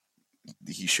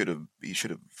he should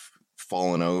have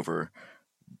fallen over,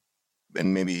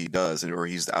 and maybe he does, or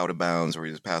he's out of bounds, or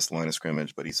he's past the line of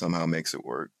scrimmage, but he somehow makes it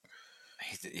work.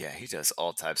 He does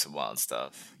all types of wild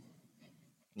stuff.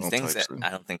 All Things that types of. I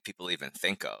don't think people even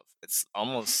think of. It's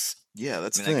almost. Yeah, I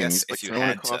that's mean, the I thing. guess He's like if you throwing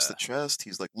had across the to, chest.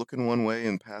 He's like looking one way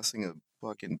and passing a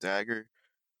fucking dagger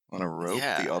on a rope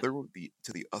yeah, to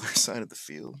the other side of the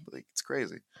field. Like, it's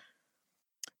crazy.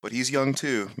 But he's young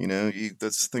too.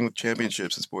 That's the thing with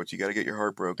championships in sports. You got to get your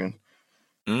heart broken.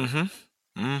 mm-hmm, It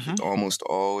mm-hmm. almost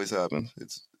always happens.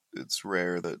 It's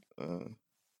rare that. I'm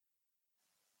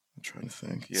trying to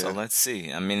think. So Yeah. let's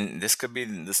see. I mean, this could be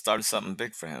the start of something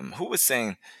big for him. Who was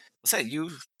saying? Was that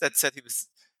you that said he was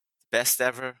best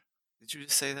ever? Did you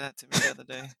just say that to me the other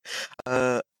day?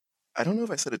 Uh, I don't know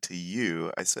if I said it to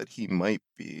you. I said he might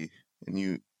be, and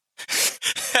you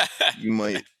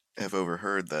might have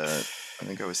overheard that. I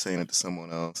think I was saying it to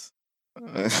someone else.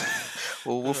 Uh,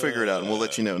 well, we'll figure it out, and we'll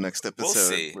let Uh, you know next we'll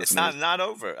episode, see. It's listeners. not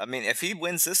over. I mean, if he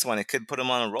wins this one, it could put him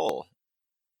on a roll.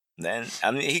 Then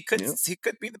I mean, Yep. he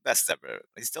could be the best ever.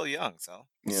 He's still young, so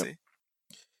we'll Yep. see.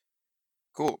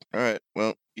 Cool. All right.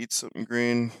 Well, eat something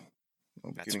green.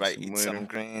 I'll be That's getting right. some Eat later. some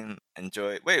green.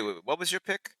 Enjoy. Wait, what was your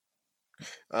pick? Did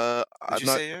I'm you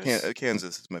not. say yours?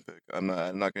 Kansas is my pick. I'm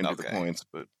not going to do the Okay. points,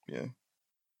 but yeah.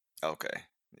 Okay.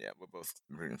 Yeah, we're both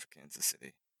rooting for Kansas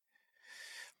City.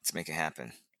 Let's make it happen.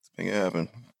 Let's make it happen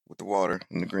with the water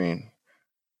and the green.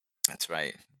 That's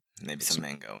right. Maybe some Some,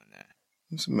 mango in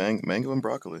there. some mango and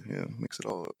broccoli. Yeah, mix it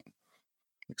all up.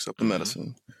 Mix up the Hmm.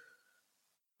 medicine.